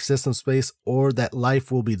concerning if system space or that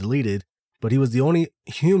life will be deleted, but he was the only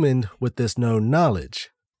human with this known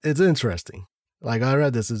knowledge. It's interesting. Like, I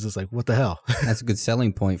read this, it's just like, what the hell? That's a good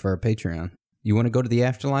selling point for our Patreon. You want to go to the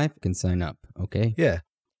afterlife? You can sign up, okay? Yeah.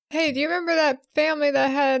 Hey, do you remember that family that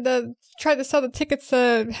had tried to sell the tickets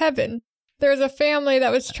to heaven? There was a family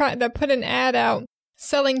that put an ad out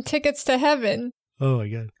selling tickets to heaven. Oh my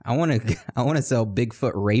God. I want to sell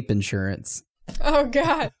Bigfoot rape insurance. Oh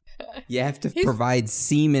God. You have to provide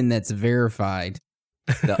semen that's verified,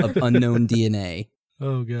 the unknown DNA.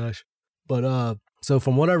 Oh gosh. But so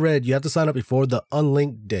from what I read, you have to sign up before the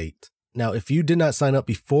unlinked date. Now, if you did not sign up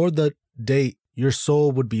before the date, your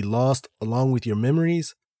soul would be lost along with your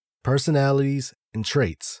memories, personalities, and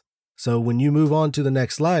traits. So when you move on to the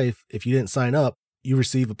next life, if you didn't sign up, you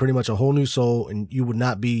receive pretty much a whole new soul and you would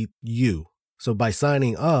not be you. So by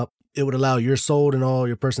signing up, it would allow your soul and all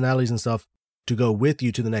your personalities and stuff to go with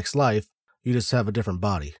you to the next life. You just have a different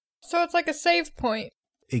body. So it's like a save point.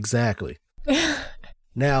 Exactly.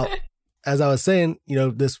 Now, as I was saying,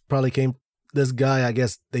 this guy, I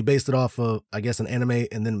guess they based it off of, an anime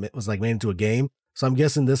and then it was like made into a game. So I'm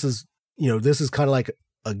guessing this is kind of like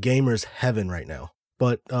a gamer's heaven right now.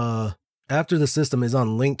 But after the system is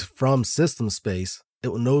unlinked from system space, it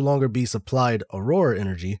will no longer be supplied Aurora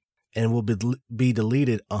energy. and will be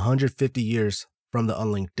deleted 150 years from the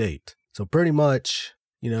unlinked date. So pretty much,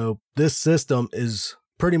 this system is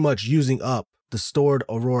pretty much using up the stored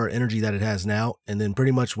Aurora energy that it has now, and then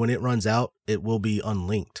pretty much when it runs out, it will be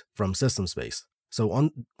unlinked from system space. So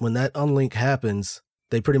when that unlink happens,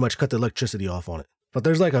 they pretty much cut the electricity off on it. But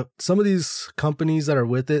there's some of these companies that are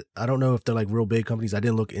with it. I don't know if they're real big companies. I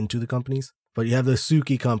didn't look into the companies. But you have the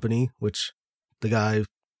Suki company, which the guy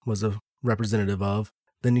was a representative of.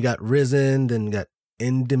 Then you got Risen, then you got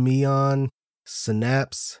Endymion,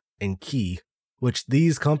 Synapse, and Key, which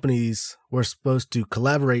these companies were supposed to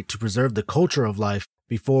collaborate to preserve the culture of life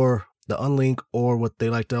before the unlink, or what they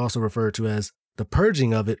like to also refer to as the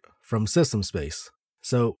purging of it from system space.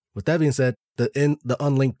 So with that being said, the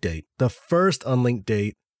unlinked date, the first unlinked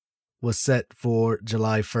date was set for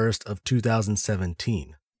July 1st of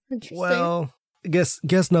 2017. Interesting. Well, I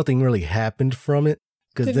guess nothing really happened from it.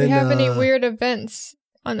 Did we have any weird events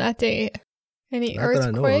on that date? Any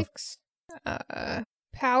earthquakes?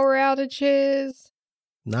 Power outages?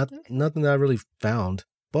 Nothing that I really found.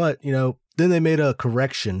 But, then they made a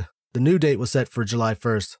correction. The new date was set for July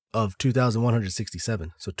 1st of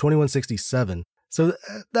 2167. So 2167. So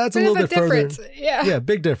that's a little bit further. Yeah,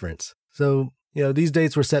 big difference. So, these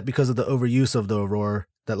dates were set because of the overuse of the Aurora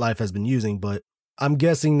that life has been using, but I'm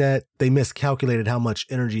guessing that they miscalculated how much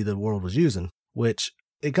energy the world was using, which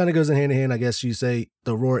it kind of goes in hand in hand, I guess you say,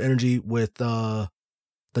 the Aurora energy with the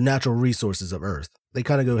natural resources of Earth. They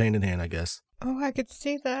kind of go hand in hand, I guess. Oh, I could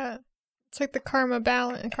see that. It's like the karmic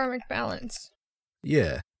balance.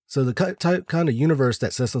 Yeah. So the kind of universe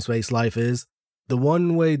that system space life is, the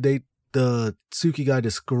one way the Suki guy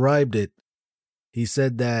described it, he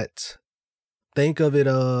said that, think of it,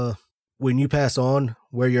 when you pass on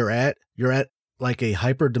where you're at like a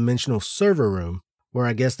hyperdimensional server room where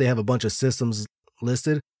I guess they have a bunch of systems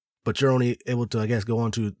listed, but you're only able to, I guess, go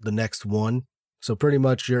on to the next one. So pretty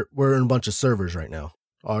much we're in a bunch of servers right now.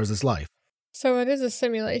 Ours is life. So it is a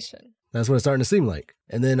simulation. That's what it's starting to seem like.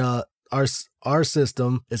 And then our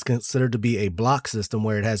system is considered to be a block system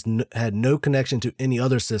where it had no connection to any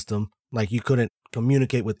other system. Like you couldn't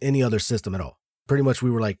communicate with any other system at all. Pretty much we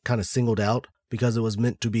were kind of singled out because it was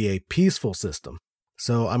meant to be a peaceful system.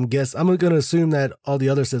 So I'm going to assume that all the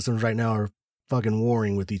other systems right now are fucking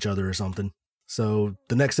warring with each other or something. So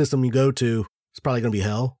the next system you go to is probably going to be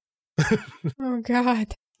hell. Oh,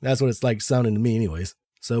 God. That's what it's sounding to me anyways.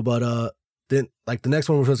 So, but then the next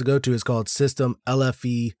one we're supposed to go to is called System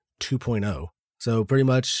LFE 2.0. So pretty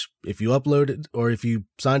much if you uploaded or if you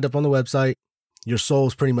signed up on the website, your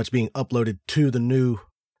soul's pretty much being uploaded to the new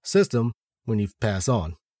system when you pass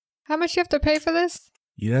on. How much you have to pay for this?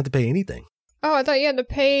 You don't have to pay anything. Oh, I thought you had to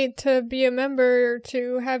pay to be a member or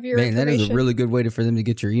to have your information. Man, that is a really good way for them to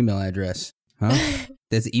get your email address. Huh?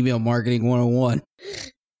 That's email marketing 101.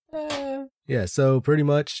 Yeah, so pretty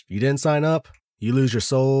much you didn't sign up, you lose your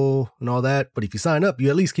soul and all that. But if you sign up, you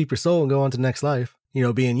at least keep your soul and go on to the next life,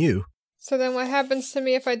 being you. So then what happens to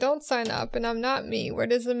me if I don't sign up and I'm not me? Where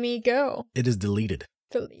does the me go? It is deleted.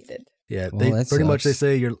 Deleted. Yeah, well, pretty much they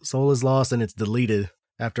say your soul is lost and it's deleted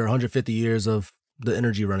after 150 years of the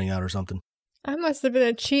energy running out or something. I must have been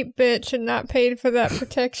a cheap bitch and not paid for that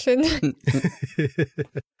protection.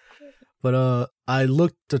 But I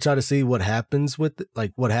looked to try to see what happens with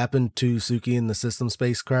it, what happened to Suki in the system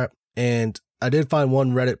space crap. And I did find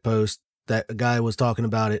one Reddit post that a guy was talking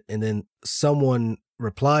about it, and then someone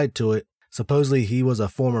replied to it. Supposedly he was a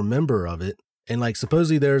former member of it. And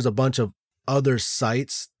supposedly there's a bunch of other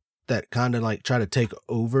sites that kind of try to take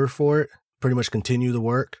over for it, pretty much continue the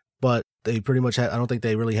work. But they pretty much I don't think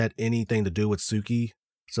they really had anything to do with Suki.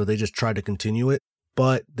 So they just tried to continue it.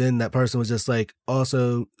 But then that person was just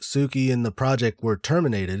also Suki and the project were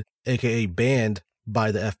terminated, aka banned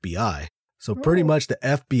by the FBI. So pretty much the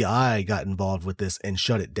FBI got involved with this and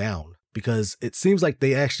shut it down because it seems like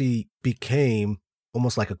they actually became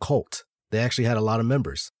almost like a cult. They actually had a lot of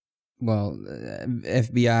members. Well,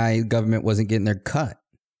 FBI government wasn't getting their cut.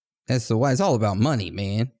 That's why it's all about money,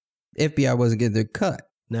 man. FBI wasn't getting their cut.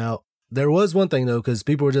 Now, there was one thing, though, because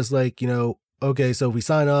people were just okay, so if we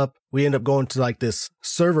sign up, we end up going to this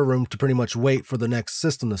server room to pretty much wait for the next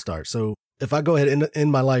system to start. So if I go ahead and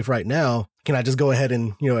end my life right now, can I just go ahead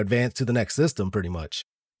and, advance to the next system pretty much?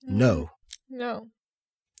 No. No.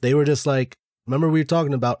 They were just remember we were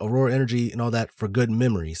talking about Aurora energy and all that for good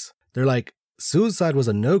memories. They're suicide was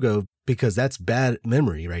a no-go because that's bad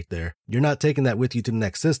memory right there. You're not taking that with you to the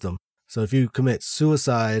next system. So if you commit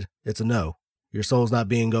suicide, it's a no. Your soul's not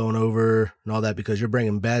being going over and all that because you're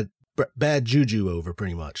bringing bad juju over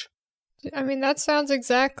pretty much. I mean, that sounds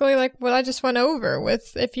exactly like what I just went over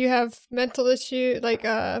with if you have mental issue,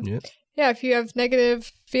 Yeah, if you have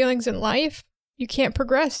negative feelings in life, you can't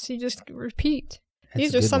progress. You just repeat.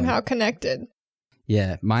 These are somehow connected.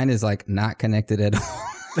 Yeah, mine is like not connected at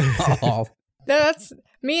all. That's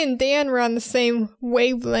me and Dan were on the same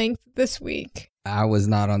wavelength this week. I was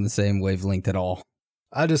not on the same wavelength at all.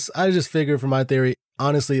 I just figured for my theory,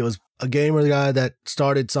 honestly, it was a gamer guy that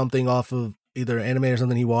started something off of either anime or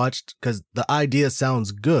something he watched, because the idea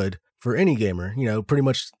sounds good for any gamer, you know, pretty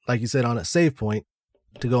much like you said, on a save point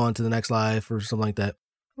to go on to the next life or something like that.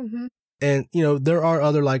 Mm-hmm. And, you know, there are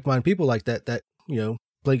other like-minded people like that, you know,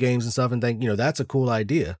 play games and stuff and think, you know, that's a cool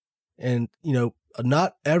idea. And, you know,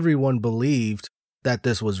 not everyone believed that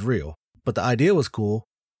this was real, but the idea was cool.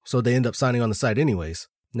 So they end up signing on the site anyways.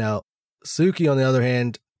 Now, Suki, on the other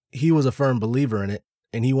hand, he was a firm believer in it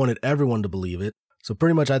and he wanted everyone to believe it. So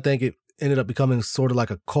pretty much I think it ended up becoming sort of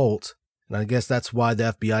like a cult. And I guess that's why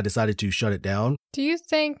the FBI decided to shut it down. Do you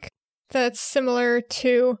think that's similar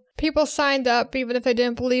to people signed up even if they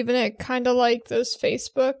didn't believe in it, kind of like those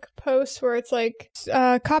Facebook posts where it's like,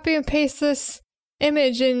 copy and paste this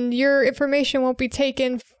image and your information won't be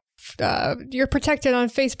taken. You're protected on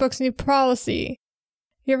Facebook's new policy.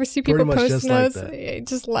 You ever see people posting those? Like I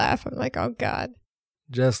just laugh. I'm like, oh God.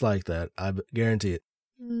 Just like that. I guarantee it.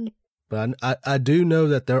 But I do know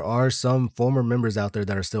that there are some former members out there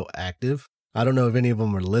that are still active. I don't know if any of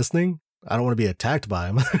them are listening. I don't want to be attacked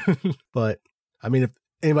by them. But, I mean, if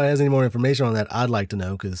anybody has any more information on that, I'd like to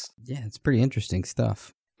know because... Yeah, it's pretty interesting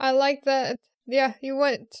stuff. I like that. Yeah, you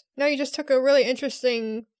just took a really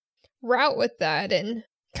interesting route with that and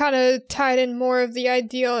kind of tied in more of the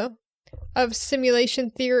idea of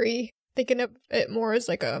simulation theory, thinking of it more as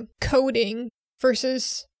like a coding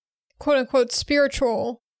versus quote-unquote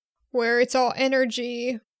spiritual, where it's all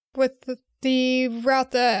energy with the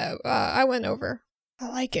route that I went over. I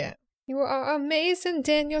like it. You are amazing,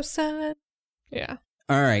 Daniel-san. Yeah.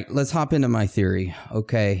 All right, let's hop into my theory.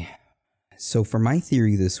 Okay. So for my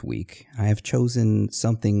theory this week, I have chosen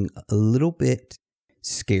something a little bit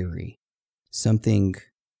scary, something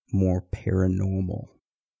more paranormal.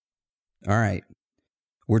 All right.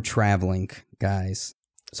 We're traveling, guys.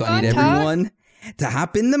 So I need everyone to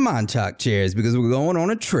hop in the Montauk chairs because we're going on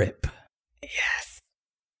a trip. Yes.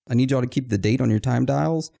 I need y'all to keep the date on your time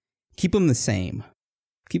dials. Keep them the same.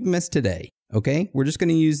 Keep them as today, okay? We're just going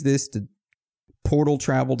to use this to portal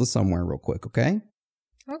travel to somewhere real quick, okay?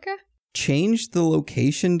 Okay. Change the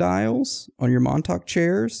location dials on your Montauk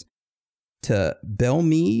chairs to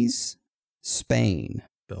Belmez, Spain.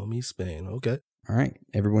 Belmez, Spain. Okay. All right.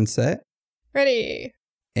 Everyone set? Ready.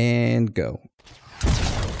 And go.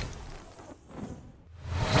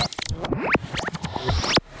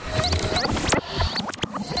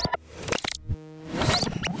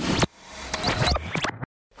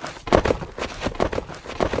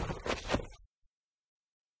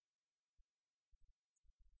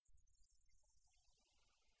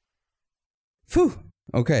 Phew.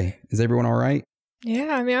 Okay. Is everyone all right?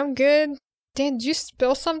 Yeah, I mean, I'm good. Dan, did you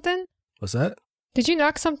spill something? What's that? Did you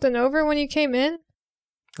knock something over when you came in?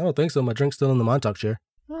 I don't think so. My drink's still in the Montauk chair.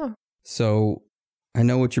 Oh. So, I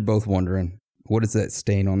know what you're both wondering. What is that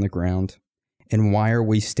stain on the ground? And why are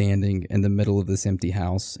we standing in the middle of this empty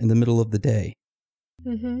house in the middle of the day?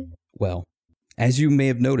 Mm-hmm. Well, as you may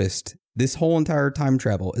have noticed, this whole entire time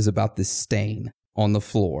travel is about this stain on the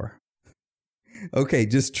floor. Okay,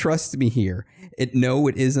 just trust me here. No,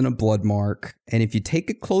 it isn't a blood mark. And if you take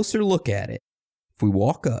a closer look at it, if we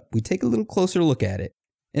walk up, we take a little closer look at it,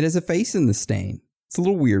 it has a face in the stain. It's a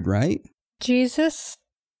little weird, right? Jesus?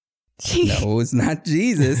 No, it's not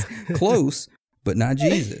Jesus. Close, but not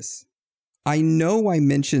Jesus. I know I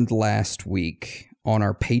mentioned last week on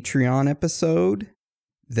our Patreon episode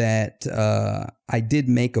that I did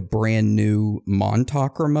make a brand new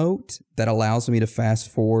Montauk remote that allows me to fast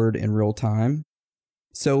forward in real time.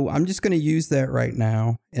 So I'm just going to use that right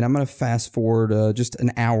now, and I'm going to fast forward just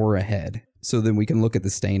an hour ahead, so then we can look at the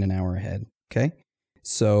stain an hour ahead, okay?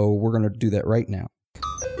 So we're going to do that right now.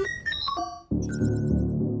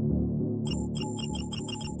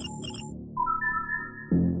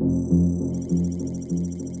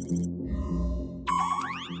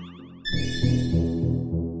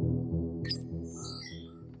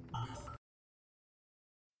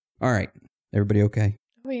 All right. Everybody okay?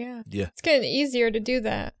 Oh, yeah. Yeah. It's getting easier to do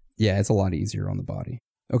that. Yeah, it's a lot easier on the body.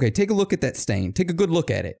 Okay, take a look at that stain. Take a good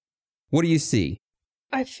look at it. What do you see?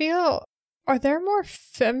 I feel... Are there more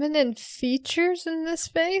feminine features in this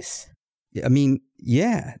face? I mean,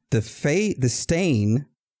 yeah, the stain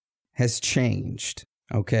has changed,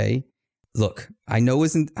 okay? Look, I know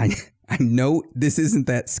I know this isn't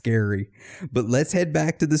that scary, but let's head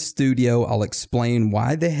back to the studio. I'll explain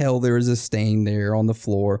why the hell there is a stain there on the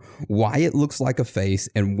floor, why it looks like a face,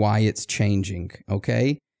 and why it's changing,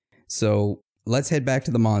 okay? So let's head back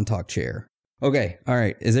to the Montauk chair. Okay, all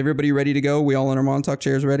right. Is everybody ready to go? We all in our Montauk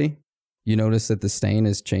chairs ready? You notice that the stain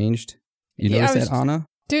has changed? You notice that, Anna?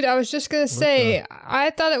 Dude, I was just going to say, I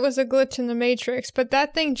thought it was a glitch in the Matrix, but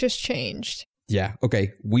that thing just changed. Yeah,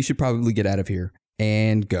 okay. We should probably get out of here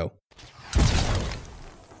and go.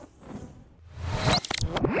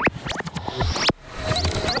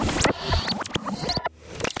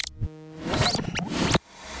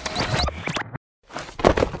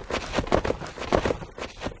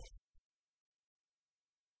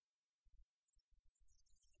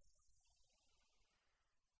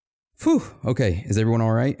 Phew. Okay. Is everyone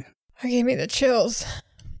all right? I gave me the chills.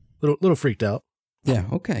 Little freaked out. Yeah.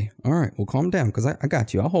 Okay. All right. Well, calm down because I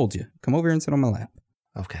got you. I'll hold you. Come over here and sit on my lap.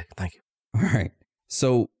 Okay. Thank you. All right.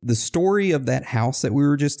 So the story of that house that we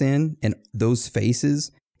were just in and those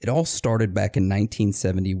faces, it all started back in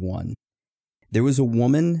 1971. There was a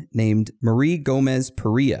woman named Marie Gomez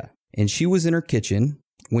Perea, and she was in her kitchen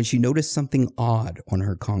when she noticed something odd on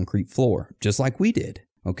her concrete floor, just like we did.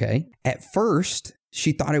 Okay. At first,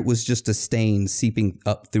 she thought it was just a stain seeping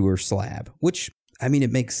up through her slab, which, I mean,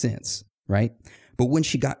 it makes sense, right? But when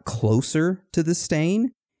she got closer to the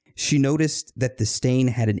stain, she noticed that the stain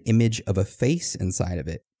had an image of a face inside of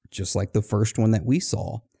it, just like the first one that we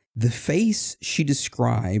saw. The face she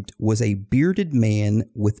described was a bearded man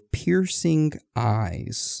with piercing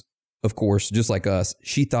eyes. Of course, just like us,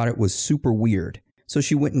 she thought it was super weird, so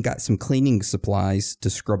she went and got some cleaning supplies to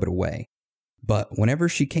scrub it away. But whenever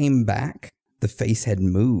she came back, the face had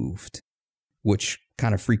moved, which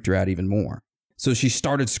kind of freaked her out even more. So she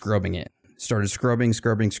started scrubbing it. Started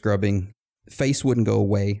scrubbing. Face wouldn't go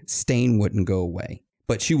away. Stain wouldn't go away.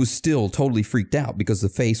 But she was still totally freaked out because the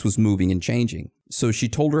face was moving and changing. So she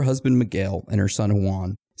told her husband Miguel and her son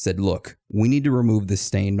Juan, said, look, we need to remove this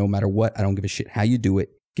stain no matter what. I don't give a shit how you do it.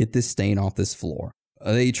 Get this stain off this floor.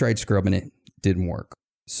 They tried scrubbing it. Didn't work.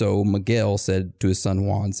 So Miguel said to his son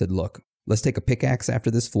Juan, said, look, let's take a pickaxe after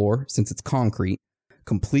this floor, since it's concrete,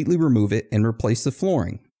 completely remove it and replace the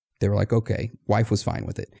flooring. They were like, okay. Wife was fine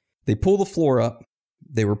with it. They pull the floor up,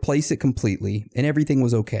 they replace it completely, and everything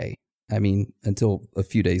was okay. I mean, until a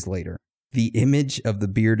few days later. The image of the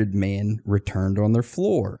bearded man returned on their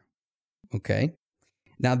floor. Okay?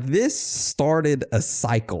 Now, this started a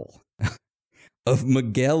cycle of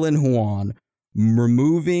Miguel and Juan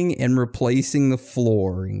removing and replacing the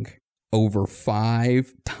flooring over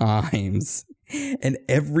 5 times. And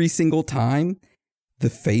every single time,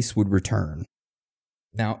 the face would return.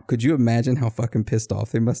 Now, could you imagine how fucking pissed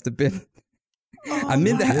off they must have been? Oh,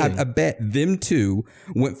 I bet them two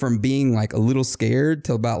went from being like a little scared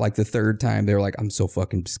to about like the 3rd time. They were like, I'm so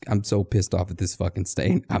pissed off at this fucking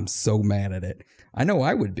stain. I'm so mad at it. I know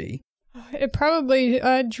I would be. It probably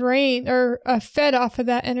drained or fed off of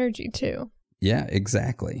that energy too. Yeah,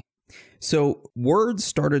 exactly. So word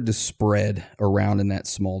started to spread around in that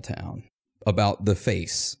small town about the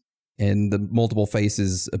face and the multiple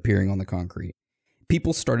faces appearing on the concrete.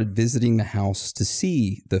 People started visiting the house to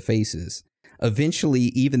see the faces. Eventually,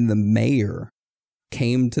 even the mayor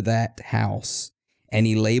came to that house and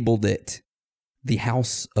he labeled it the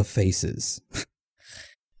House of Faces.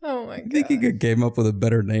 Oh my God. I think he could came up with a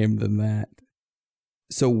better name than that.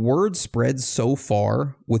 So word spread so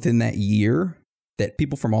far within that year that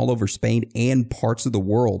people from all over Spain and parts of the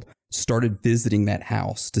world started visiting that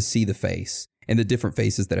house to see the face and the different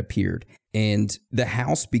faces that appeared. And the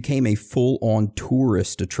house became a full-on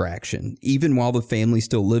tourist attraction. Even while the family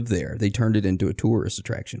still lived there, they turned it into a tourist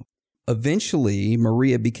attraction. Eventually,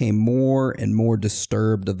 Maria became more and more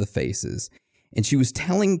disturbed of the faces. And she was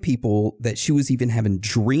telling people that she was even having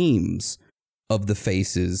dreams of the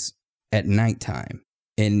faces at nighttime.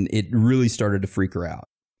 And it really started to freak her out.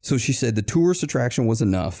 So she said the tourist attraction was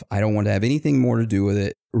enough. I don't want to have anything more to do with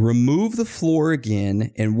it. Remove the floor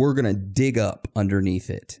again, and we're going to dig up underneath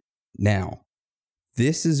it. Now,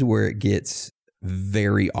 this is where it gets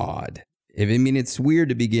very odd. I mean, it's weird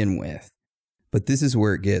to begin with, but this is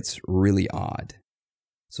where it gets really odd.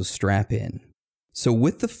 So strap in. So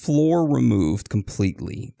with the floor removed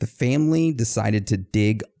completely, the family decided to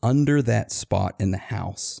dig under that spot in the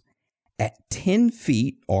house. At 10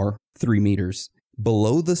 feet or 3 meters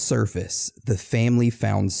below the surface, the family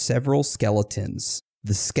found several skeletons.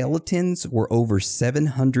 The skeletons were over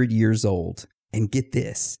 700 years old. And get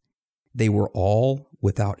this, they were all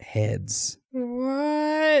without heads.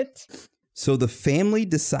 What? So the family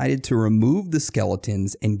decided to remove the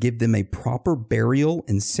skeletons and give them a proper burial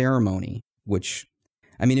and ceremony, which,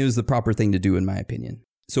 I mean, it was the proper thing to do, in my opinion.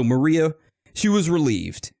 So Maria, she was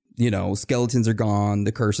relieved. Skeletons are gone.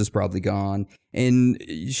 The curse is probably gone. And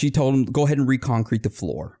she told him, go ahead and reconcrete the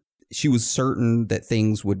floor. She was certain that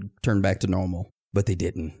things would turn back to normal, but they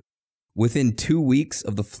didn't. Within 2 weeks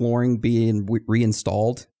of the flooring being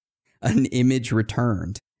reinstalled, an image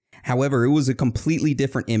returned. However, it was a completely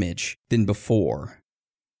different image than before.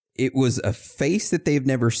 It was a face that they've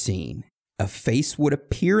never seen. A face would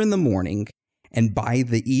appear in the morning, and by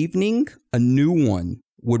the evening, a new one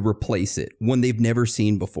would replace it, one they've never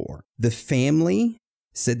seen before. The family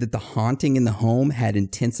said that the haunting in the home had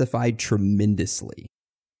intensified tremendously.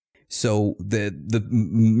 So the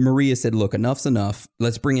Maria said, look, enough's enough.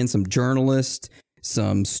 Let's bring in some journalists,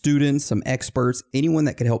 some students, some experts, anyone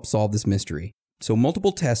that could help solve this mystery. So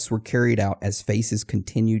multiple tests were carried out as faces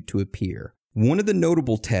continued to appear. One of the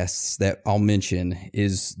notable tests that I'll mention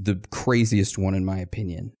is the craziest one in my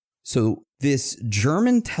opinion. So this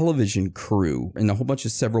German television crew and a whole bunch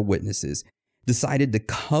of several witnesses decided to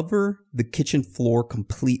cover the kitchen floor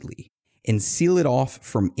completely and seal it off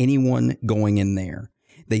from anyone going in there.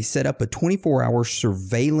 They set up a 24-hour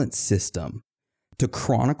surveillance system to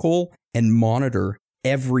chronicle and monitor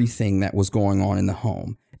everything that was going on in the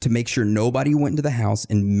home to make sure nobody went into the house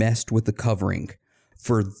and messed with the covering.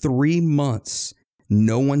 For 3 months,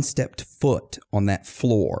 no one stepped foot on that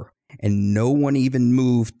floor and no one even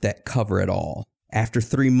moved that cover at all. After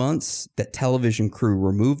 3 months, that television crew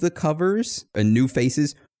removed the covers and new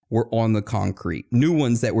faces were on the concrete. New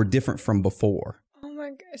ones that were different from before. Oh my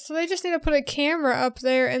God. So they just need to put a camera up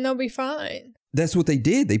there and they'll be fine. That's what they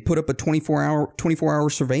did. They put up a 24-hour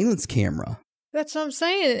surveillance camera. That's what I'm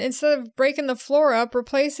saying. Instead of breaking the floor up,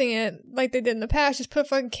 replacing it like they did in the past, just put a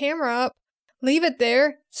fucking camera up, leave it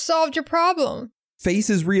there, solved your problem.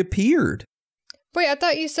 Faces reappeared. Wait, I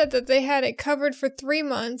thought you said that they had it covered for 3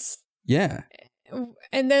 months. Yeah.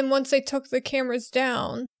 And then once they took the cameras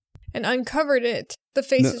down and uncovered it, the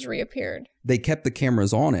faces reappeared. They kept the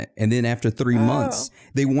cameras on it. And then after 3 months,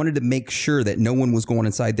 they wanted to make sure that no one was going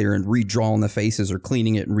inside there and redrawing the faces or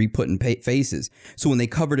cleaning it and re-putting faces. So when they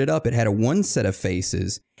covered it up, it had one set of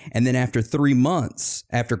faces. And then after 3 months,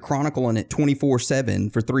 after chronicling it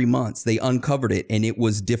 24/7 for 3 months, they uncovered it and it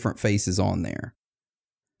was different faces on there.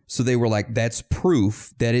 So they were like, that's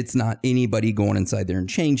proof that it's not anybody going inside there and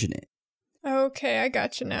changing it. Okay, I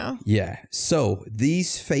got you now. Yeah. So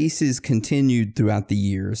these faces continued throughout the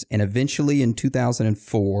years, and eventually in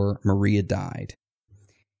 2004, Maria died.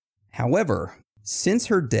 However, since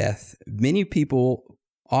her death, many people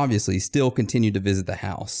obviously still continue to visit the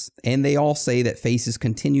house, and they all say that faces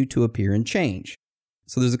continue to appear and change.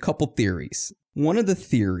 So there's a couple theories. One of the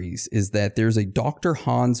theories is that there's a Dr.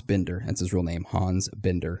 Hans Bender, that's his real name, Hans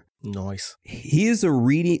Bender. Nice. He is a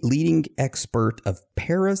leading expert of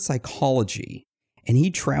parapsychology, and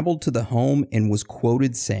he traveled to the home and was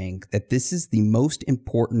quoted saying that this is the most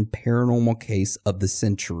important paranormal case of the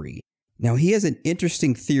century. Now, he has an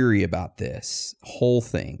interesting theory about this whole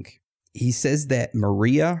thing. He says that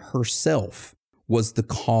Maria herself was the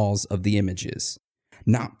cause of the images,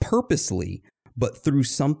 not purposely, but through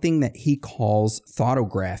something that he calls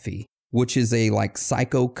thoughtography, which is a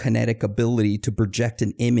psychokinetic ability to project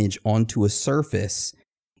an image onto a surface,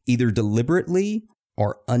 either deliberately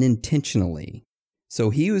or unintentionally. So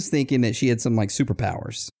he was thinking that she had some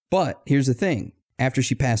superpowers. But here's the thing. After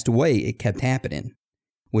she passed away, it kept happening,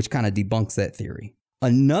 which kind of debunks that theory.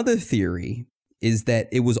 Another theory is that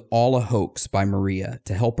it was all a hoax by Maria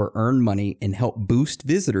to help her earn money and help boost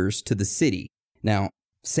visitors to the city. Now,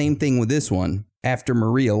 same thing with this one. After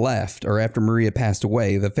Maria left, or after Maria passed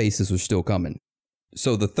away, the faces were still coming.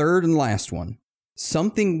 So the third and last one,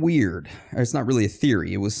 something weird, or it's not really a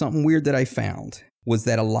theory, it was something weird that I found, was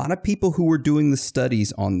that a lot of people who were doing the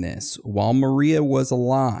studies on this while Maria was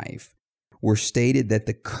alive were stated that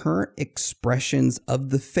the current expressions of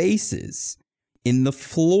the faces in the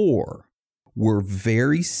floor were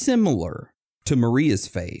very similar to Maria's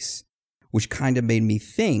face, which kind of made me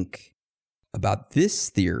think about this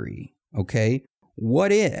theory, okay?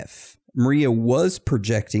 What if Maria was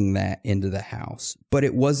projecting that into the house, but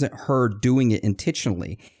it wasn't her doing it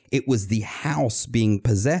intentionally? It was the house being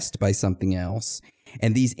possessed by something else,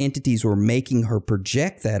 and these entities were making her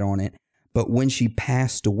project that on it. But when she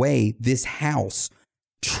passed away, this house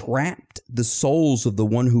trapped the souls of the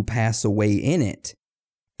one who passed away in it.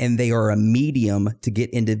 And they are a medium to get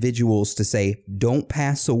individuals to say, don't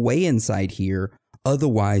pass away inside here.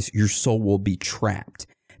 Otherwise, your soul will be trapped,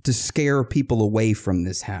 to scare people away from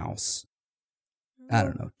this house. I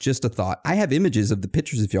don't know. Just a thought. I have images of the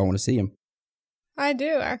pictures if y'all want to see them. I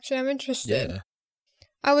do, actually. I'm interested. Yeah.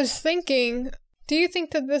 I was thinking, do you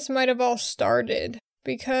think that this might have all started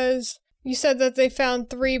because you said that they found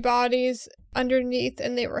 3 bodies underneath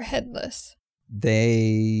and they were headless.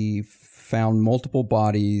 They found multiple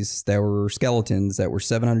bodies that were skeletons that were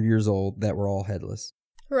 700 years old that were all headless.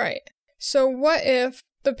 Right. So what if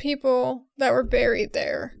the people that were buried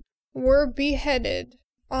there were beheaded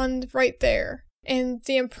on right there, and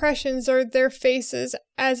the impressions are their faces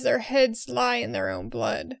as their heads lie in their own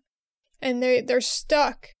blood, and they're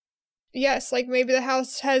stuck. Yes, like maybe the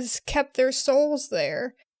house has kept their souls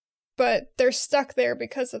there, but they're stuck there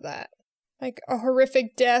because of that. Like a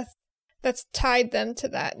horrific death that's tied them to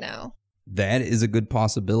that now. That is a good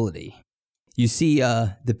possibility. You see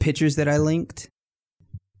the pictures that I linked?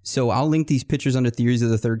 So I'll link these pictures under Theories of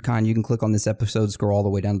the Third Kind. You can click on this episode, scroll all the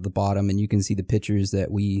way down to the bottom, and you can see the pictures that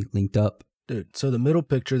we linked up. Dude, so the middle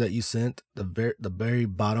picture that you sent, the very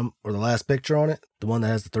bottom, or the last picture on it, the one that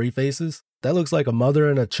has the 3 faces, that looks like a mother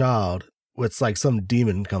and a child with like some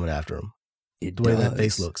demon coming after them. The way that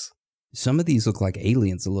face looks. Some of these look like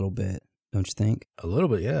aliens a little bit, don't you think? A little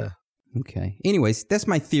bit, yeah. Okay. Anyways, that's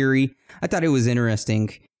my theory. I thought it was interesting,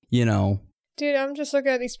 you know. Dude, I'm just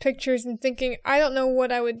looking at these pictures and thinking, I don't know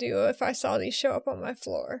what I would do if I saw these show up on my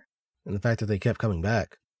floor. And the fact that they kept coming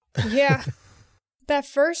back. Yeah. That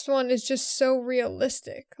first one is just so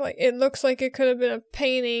realistic. Like, it looks like it could have been a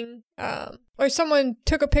painting, or someone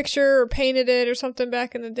took a picture or painted it or something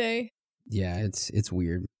back in the day. Yeah, it's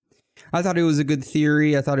weird. I thought it was a good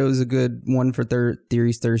theory. I thought it was a good one for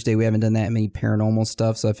Theories Thursday. We haven't done that many paranormal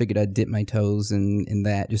stuff, so I figured I'd dip my toes in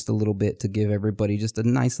that just a little bit to give everybody just a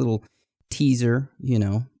nice little teaser, you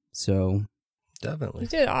know. So definitely. You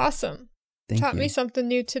did awesome. Taught me something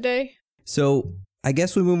new today. So I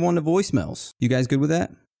guess we move on to voicemails. You guys good with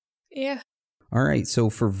that? Yeah. All right. So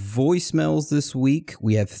for voicemails this week,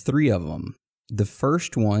 we have 3 of them. The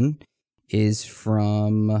first one is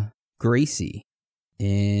from Gracie,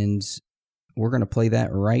 and we're going to play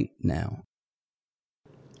that right now.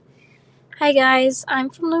 Hi guys, I'm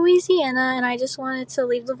from Louisiana, and I just wanted to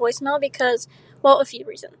leave the voicemail because, well, a few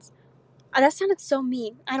reasons. That sounded so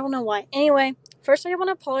mean. I don't know why. Anyway, first I want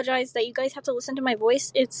to apologize that you guys have to listen to my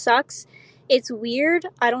voice. It sucks. It's weird.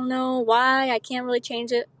 I don't know why. I can't really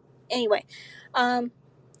change it. Anyway,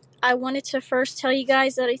 I wanted to first tell you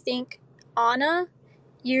guys that I think, Anna,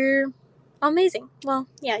 you're amazing. Well,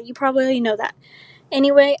 yeah, you probably know that.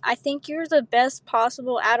 Anyway, I think you're the best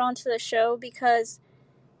possible add-on to the show because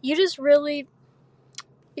you just really,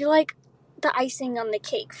 you're like the icing on the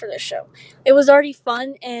cake for the show. It was already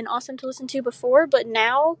fun and awesome to listen to before, but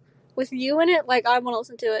now with you in it, like I want to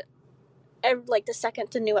listen to it like the second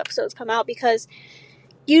the new episodes come out because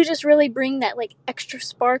you just really bring that like extra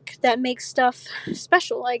spark that makes stuff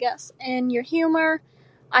special, I guess. And your humor,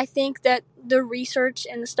 I think that the research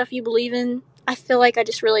and the stuff you believe in, I feel like I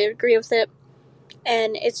just really agree with it,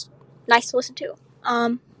 and it's nice to listen to.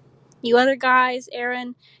 You other guys,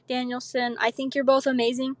 Aaron, Danielson, I think you're both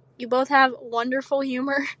amazing. You both have wonderful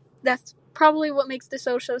humor. That's probably what makes the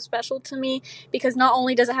show so special to me, because not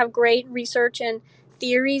only does it have great research and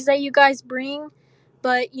theories that you guys bring,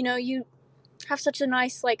 but, you know, you have such a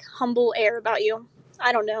nice, like, humble air about you.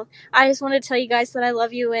 I don't know. I just wanted to tell you guys that I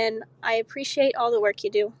love you, and I appreciate all the work you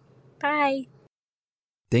do. Bye.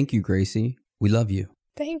 Thank you, Gracie. We love you.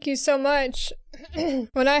 Thank you so much.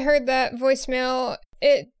 When I heard that voicemail,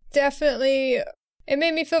 it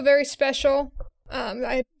made me feel very special.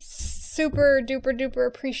 I super duper duper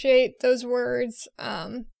appreciate those words.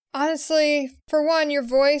 Honestly, for one, your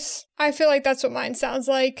voice, I feel like that's what mine sounds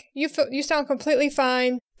like. You sound completely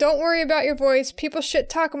fine. Don't worry about your voice. People shit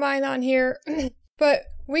talk mine on here, but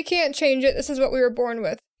we can't change it. This is what we were born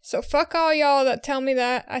with. So fuck all y'all that tell me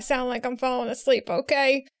that I sound like I'm falling asleep,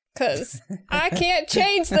 okay? 'Cause I can't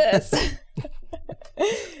change this.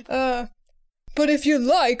 But if you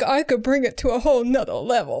like, I could bring it to a whole nother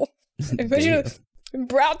level.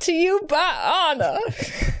 Brought to you by Anna.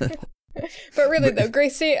 But really though,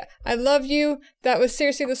 Gracie, I love you. That was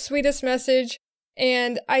seriously the sweetest message.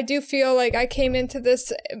 And I do feel like I came into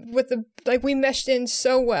this we meshed in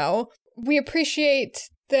so well. We appreciate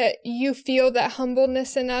that you feel that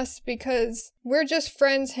humbleness in us because we're just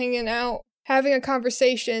friends hanging out, having a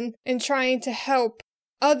conversation, and trying to help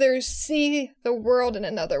others see the world in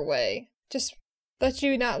another way. Just let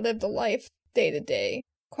you not live the life day to day.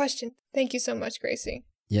 Question. Thank you so much, Gracie.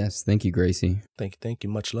 Yes, thank you, Gracie. Thank you.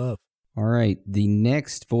 Much love. All right, the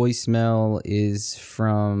next voicemail is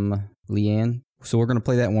from Leanne. So we're going to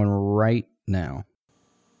play that one right now.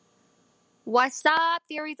 What's up,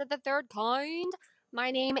 Theories of the Third Kind?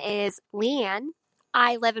 My name is Leanne.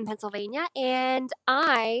 I live in Pennsylvania, and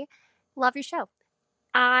I love your show.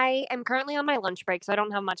 I am currently on my lunch break, so I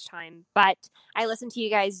don't have much time, but I listen to you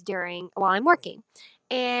guys while I'm working.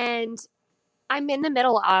 And I'm in the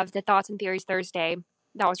middle of the Thoughts and Theories Thursday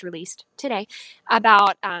that was released today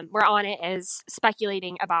about, where Anna is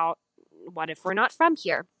speculating about what if we're not from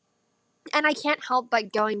here. And I can't help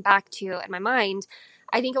but going back to, in my mind,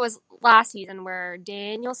 I think it was last season where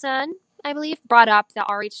Danielson, I believe, brought up the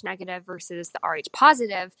Rh negative versus the Rh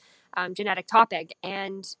positive genetic topic.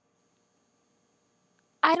 And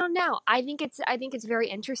I don't know. I think it's very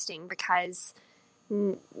interesting because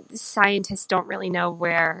scientists don't really know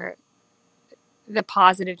where the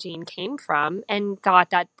positive gene came from, and thought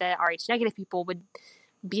that the Rh negative people would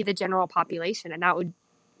be the general population, and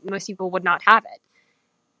most people would not have it.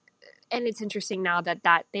 And it's interesting now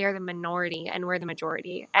that they are the minority and we're the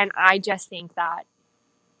majority. And I just think that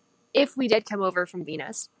if we did come over from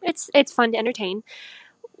Venus, it's fun to entertain.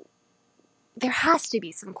 There has to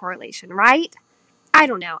be some correlation, right? I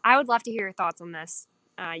don't know. I would love to hear your thoughts on this.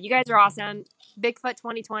 You guys are awesome. Bigfoot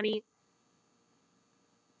 2020.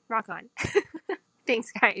 Rock on.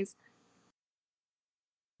 Thanks, guys.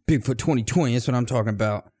 Bigfoot 2020, that's what I'm talking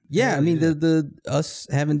about. Yeah, I mean, the us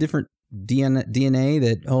having different DNA,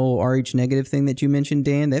 that whole Rh negative thing that you mentioned,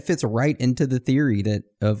 Dan, that fits right into the theory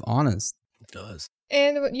of Anna's. It does.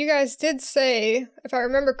 And what you guys did say, if I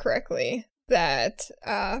remember correctly, that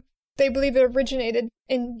they believe it originated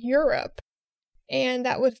in Europe. And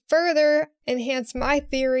that would further enhance my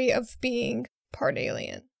theory of being part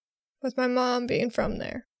alien, with my mom being from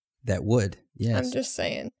there. That would, yes. I'm just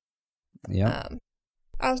saying. Yeah.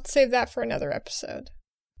 I'll save that for another episode.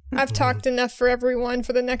 I've talked enough for everyone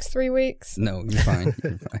for the next 3 weeks. No, you're fine.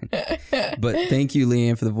 You're fine. But thank you,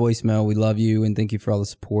 Leanne, for the voicemail. We love you, and thank you for all the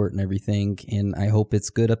support and everything. And I hope it's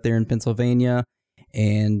good up there in Pennsylvania.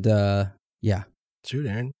 And yeah. Shoot,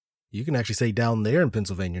 Aaron. You can actually say down there in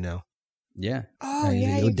Pennsylvania now. Yeah. Oh,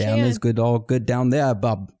 yeah, you down can. there's good, all good down there,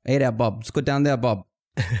 Bob. Hey there, Bob. Let's go down there, Bob.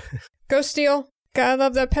 Go Steel. Gotta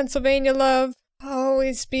love that Pennsylvania love. I'll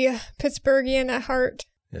always be a Pittsburghian at heart.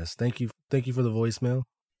 Yes, thank you. Thank you for the voicemail.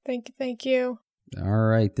 Thank you. All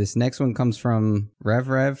right. This next one comes from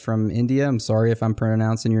Rev from India. I'm sorry if I'm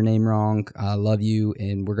pronouncing your name wrong. I love you,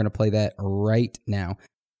 and we're going to play that right now.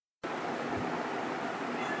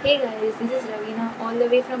 Hey guys, this is Ravina all the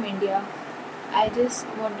way from India. I just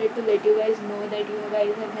wanted to let you guys know that you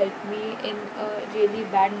guys have helped me in a really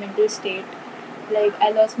bad mental state. Like, I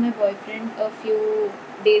lost my boyfriend a few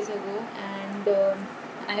days ago, and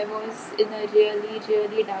I was in a really,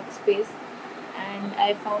 really dark space, and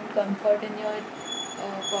I found comfort in your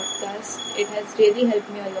podcast. It has really helped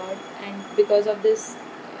me a lot, and because of this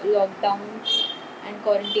lockdowns and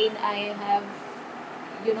quarantine, I have,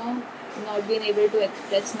 not been able to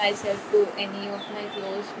express myself to any of my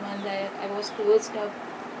close ones. I was closed up,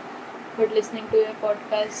 but listening to your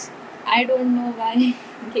podcast, I don't know why,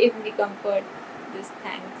 gave me comfort. Just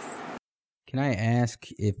thanks. Can I ask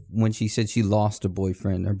if when she said she lost a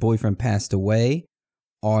boyfriend, her boyfriend passed away,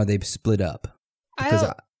 or they split up? Because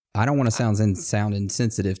I don't want to sound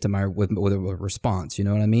insensitive to my with a response. You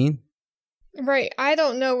know what I mean? Right. I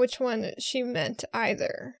don't know which one she meant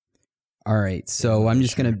either. All right. So I'm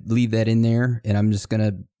just going to leave that in there, and I'm just going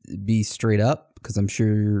to be straight up because I'm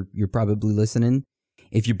sure you're probably listening.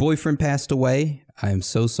 If your boyfriend passed away, I am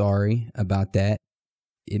so sorry about that.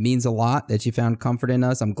 It means a lot that you found comfort in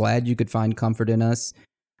us. I'm glad you could find comfort in us.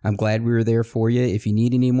 I'm glad we were there for you. If you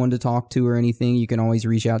need anyone to talk to or anything, you can always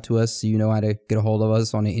reach out to us. So you know how to get a hold of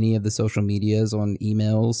us on any of the social medias, on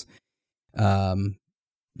emails. We're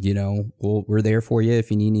there for you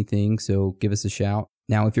if you need anything. So give us a shout.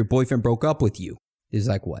 Now, if your boyfriend broke up with you, is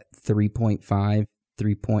like what, 3.5,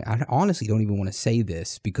 3 point. I honestly don't even want to say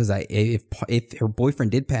this because if her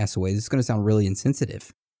boyfriend did pass away, this is going to sound really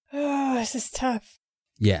insensitive. Oh, this is tough.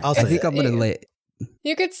 Yeah, I think I'm going to let.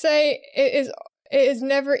 You could say it is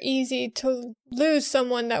never easy to lose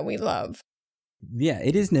someone that we love. Yeah,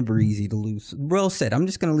 it is never easy to lose. Well said. I'm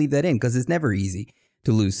just going to leave that in because it's never easy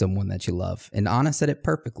to lose someone that you love. And Anna said it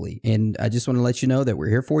perfectly. And I just want to let you know that we're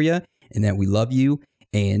here for you and that we love you.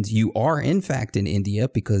 And you are, in fact, in India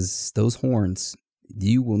because those horns,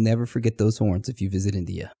 you will never forget those horns if you visit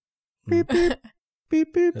India. Beep, beep,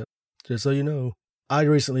 beep, beep. Yep. Just so you know, I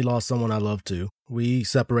recently lost someone I loved too. We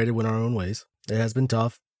separated, went our own ways. It has been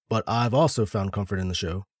tough, but I've also found comfort in the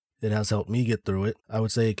show. It has helped me get through it. I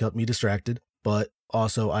would say it kept me distracted, but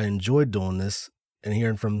also I enjoyed doing this and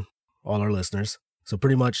hearing from all our listeners. So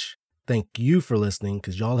pretty much thank you for listening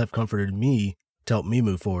because y'all have comforted me to help me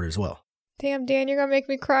move forward as well. Damn, Dan, you're gonna make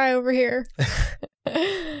me cry over here.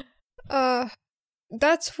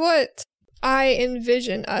 That's what I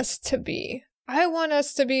envision us to be. I want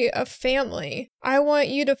us to be a family. I want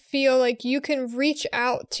you to feel like you can reach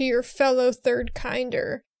out to your fellow third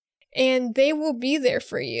kinder and they will be there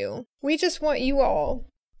for you. We just want you all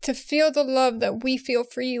to feel the love that we feel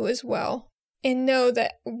for you as well and know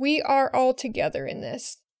that we are all together in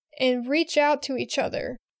this, and reach out to each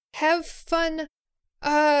other. Have fun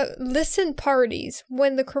listen parties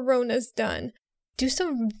when the corona's done. Do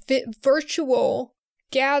some virtual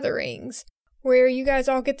gatherings where you guys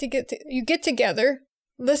all get together,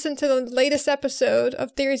 listen to the latest episode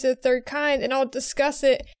of Theories of the Third Kind, and all discuss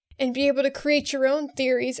it and be able to create your own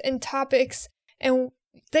theories and topics, and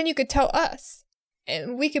then you could tell us,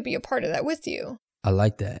 and we could be a part of that with you. I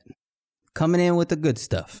like that. Coming in with the good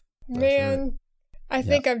stuff. Man, I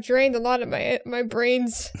think I've drained a lot of my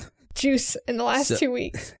brain's juice in the last 2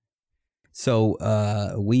 weeks. So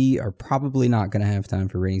we are probably not going to have time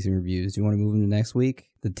for ratings and reviews. Do you want to move them to next week?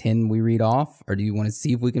 The 10 we read off? Or do you want to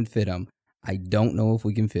see if we can fit them? I don't know if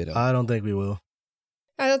we can fit them. I don't think we will.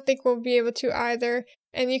 I don't think we'll be able to either.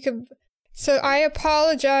 And you could... So I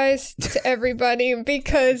apologize to everybody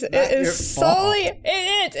because it is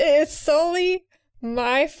solely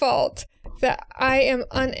my fault that I am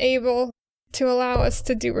unable to allow us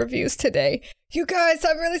to do reviews today. You guys,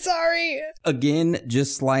 I'm really sorry. Again,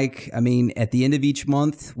 just like, at the end of each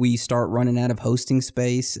month, we start running out of hosting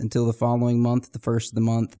space until the following month, the first of the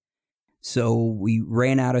month. So we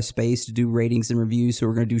ran out of space to do ratings and reviews, so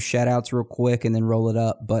we're going to do shout-outs real quick and then roll it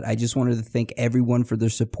up. But I just wanted to thank everyone for their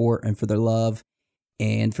support and for their love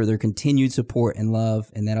and for their continued support and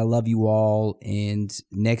love, and that I love you all. And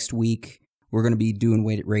next week, we're going to be doing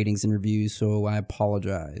ratings and reviews, so I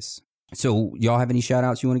apologize. So y'all have any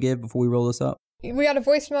shout-outs you want to give before we roll this up? We got a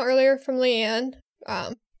voicemail earlier from Leanne.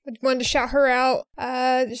 I wanted to shout her out.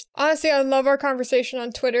 Honestly, I love our conversation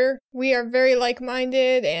on Twitter. We are very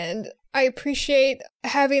like-minded, and I appreciate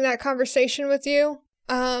having that conversation with you.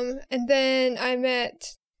 And then I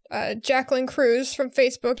met Jacqueline Cruz from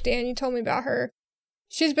Facebook. Dan, you told me about her.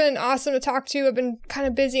 She's been awesome to talk to. I've been kind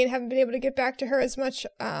of busy and haven't been able to get back to her as much.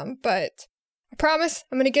 But I promise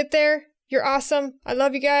I'm going to get there. You're awesome. I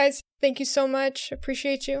love you guys. Thank you so much.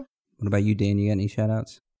 Appreciate you. What about you, Dan? You got any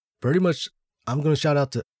shout-outs? Pretty much, I'm going to shout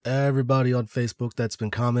out to everybody on Facebook that's been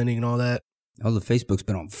commenting and all that. Oh, the Facebook's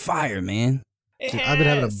been on fire, man. I've been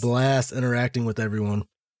having a blast interacting with everyone.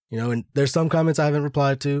 And there's some comments I haven't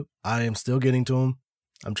replied to. I am still getting to them.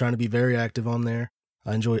 I'm trying to be very active on there.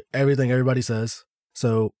 I enjoy everything everybody says.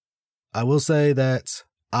 So I will say that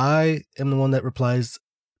I am the one that replies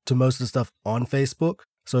to most of the stuff on Facebook.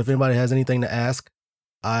 So if anybody has anything to ask,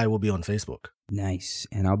 I will be on Facebook. Nice.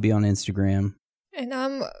 And I'll be on Instagram. And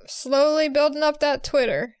I'm slowly building up that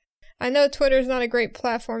Twitter. I know Twitter's not a great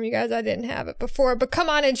platform, you guys. I didn't have it before, but come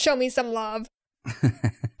on and show me some love.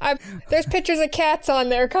 There's pictures of cats on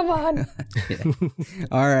there. Come on.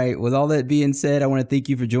 All right. With all that being said, I want to thank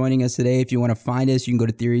you for joining us today. If you want to find us, you can go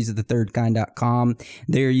to theoriesofthethirdkind.com.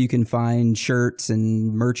 There you can find shirts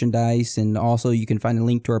and merchandise, and also you can find a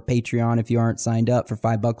link to our Patreon if you aren't signed up for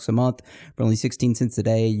 $5 a month. For only 16 cents a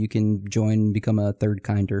day, you can join and become a third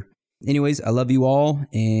kinder. Anyways, I love you all.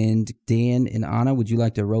 And Dan and Anna, would you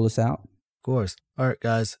like to roll us out? Of course. All right,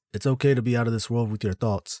 guys. It's okay to be out of this world with your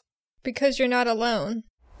thoughts. Because you're not alone.